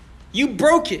 you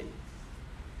broke it.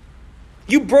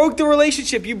 You broke the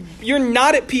relationship. You're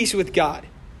not at peace with God.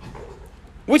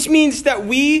 Which means that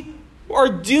we are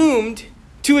doomed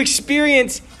to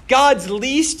experience God's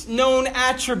least known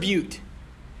attribute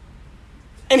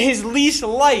and His least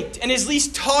liked and His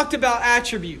least talked about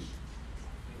attribute.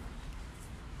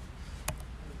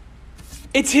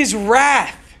 It's His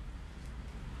wrath.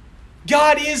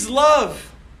 God is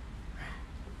love.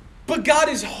 But God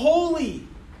is holy.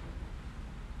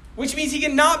 Which means He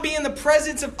cannot be in the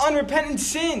presence of unrepentant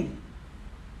sin.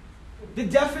 The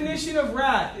definition of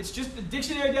wrath, it's just the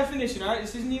dictionary definition, all right?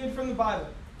 This isn't even from the Bible.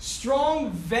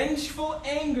 Strong, vengeful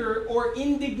anger or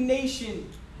indignation.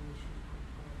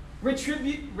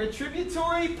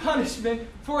 Retributory punishment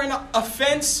for an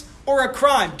offense or a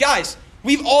crime. Guys,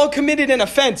 we've all committed an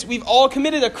offense. We've all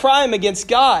committed a crime against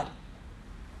God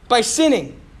by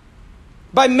sinning,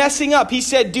 by messing up. He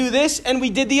said, do this, and we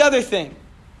did the other thing.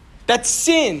 That's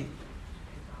sin.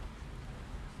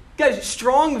 Guys,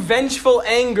 strong, vengeful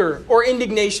anger or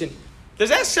indignation. Does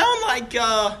that sound like,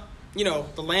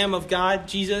 the Lamb of God,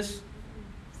 Jesus?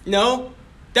 No?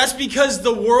 That's because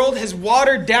the world has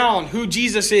watered down who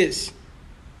Jesus is.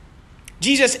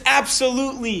 Jesus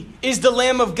absolutely is the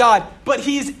Lamb of God, but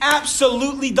He is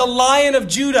absolutely the Lion of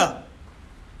Judah.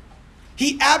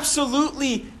 He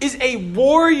absolutely is a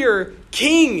warrior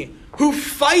king who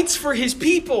fights for His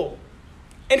people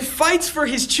and fights for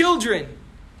His children.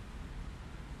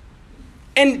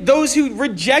 And those who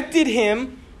rejected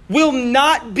Him will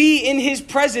not be in His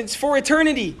presence for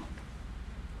eternity.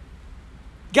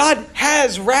 God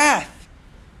has wrath.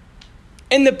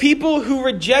 And the people who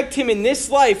reject Him in this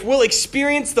life will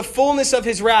experience the fullness of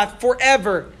His wrath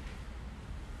forever.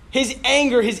 His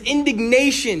anger, His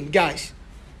indignation, guys.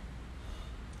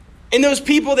 And those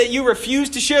people that you refuse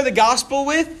to share the gospel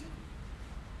with,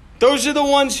 those are the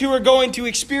ones who are going to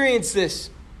experience this.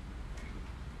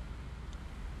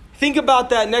 Think about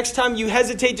that next time you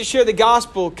hesitate to share the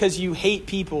gospel because you hate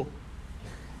people.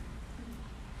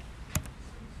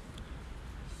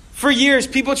 For years,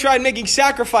 people tried making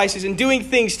sacrifices and doing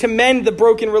things to mend the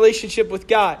broken relationship with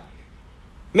God.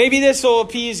 Maybe this will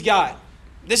appease God.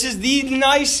 This is the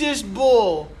nicest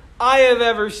bull I have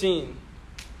ever seen.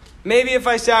 Maybe if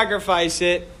I sacrifice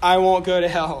it, I won't go to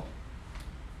hell.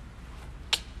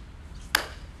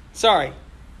 Sorry.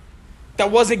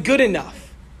 That wasn't good enough.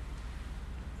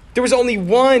 There was only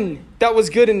one that was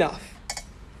good enough.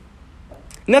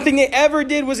 Nothing they ever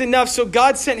did was enough, so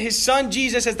God sent his son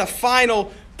Jesus as the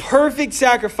final perfect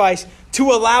sacrifice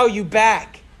to allow you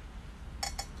back.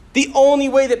 The only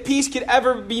way that peace could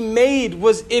ever be made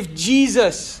was if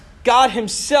Jesus, God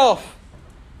himself,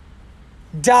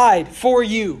 died for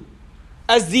you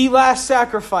as the last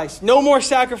sacrifice. No more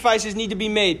sacrifices need to be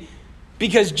made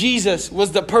because Jesus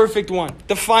was the perfect one,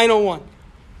 the final one.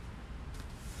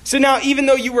 So now, even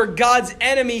though you were God's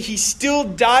enemy, he still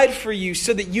died for you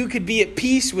so that you could be at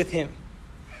peace with him.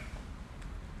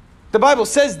 The Bible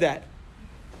says that.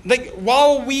 Like,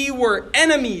 while we were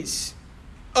enemies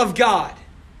of God,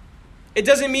 it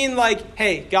doesn't mean like,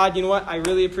 hey, God, you know what? I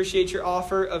really appreciate your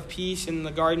offer of peace in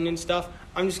the garden and stuff.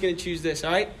 I'm just going to choose this,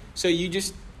 all right? So you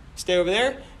just stay over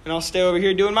there, and I'll stay over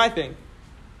here doing my thing.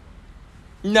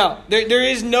 No, there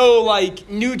is no like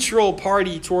neutral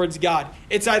party towards God.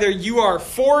 It's either you are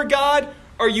for God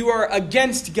or you are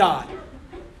against God.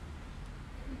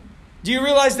 Do you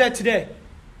realize that today?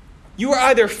 You are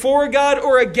either for God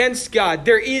or against God.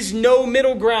 There is no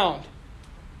middle ground.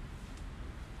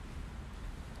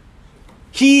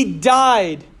 He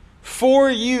died for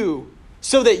you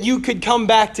so that you could come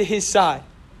back to his side.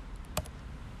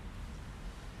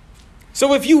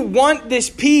 So if you want this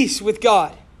peace with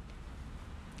God,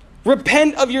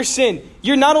 repent of your sin.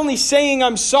 You're not only saying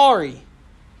I'm sorry,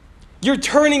 you're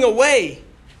turning away.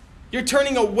 You're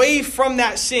turning away from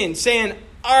that sin, saying,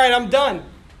 all right, I'm done.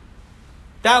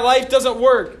 That life doesn't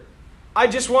work. I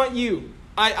just want you.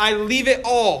 I leave it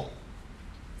all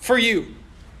for you.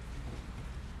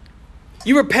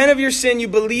 You repent of your sin, you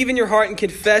believe in your heart and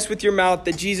confess with your mouth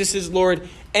that Jesus is Lord,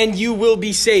 and you will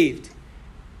be saved.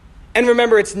 And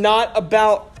remember, it's not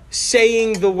about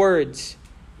saying the words.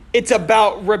 It's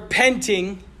about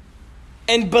repenting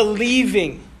and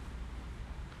believing.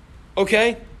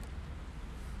 Okay?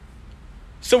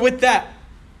 So with that,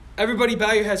 everybody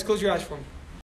bow your heads, close your eyes for me.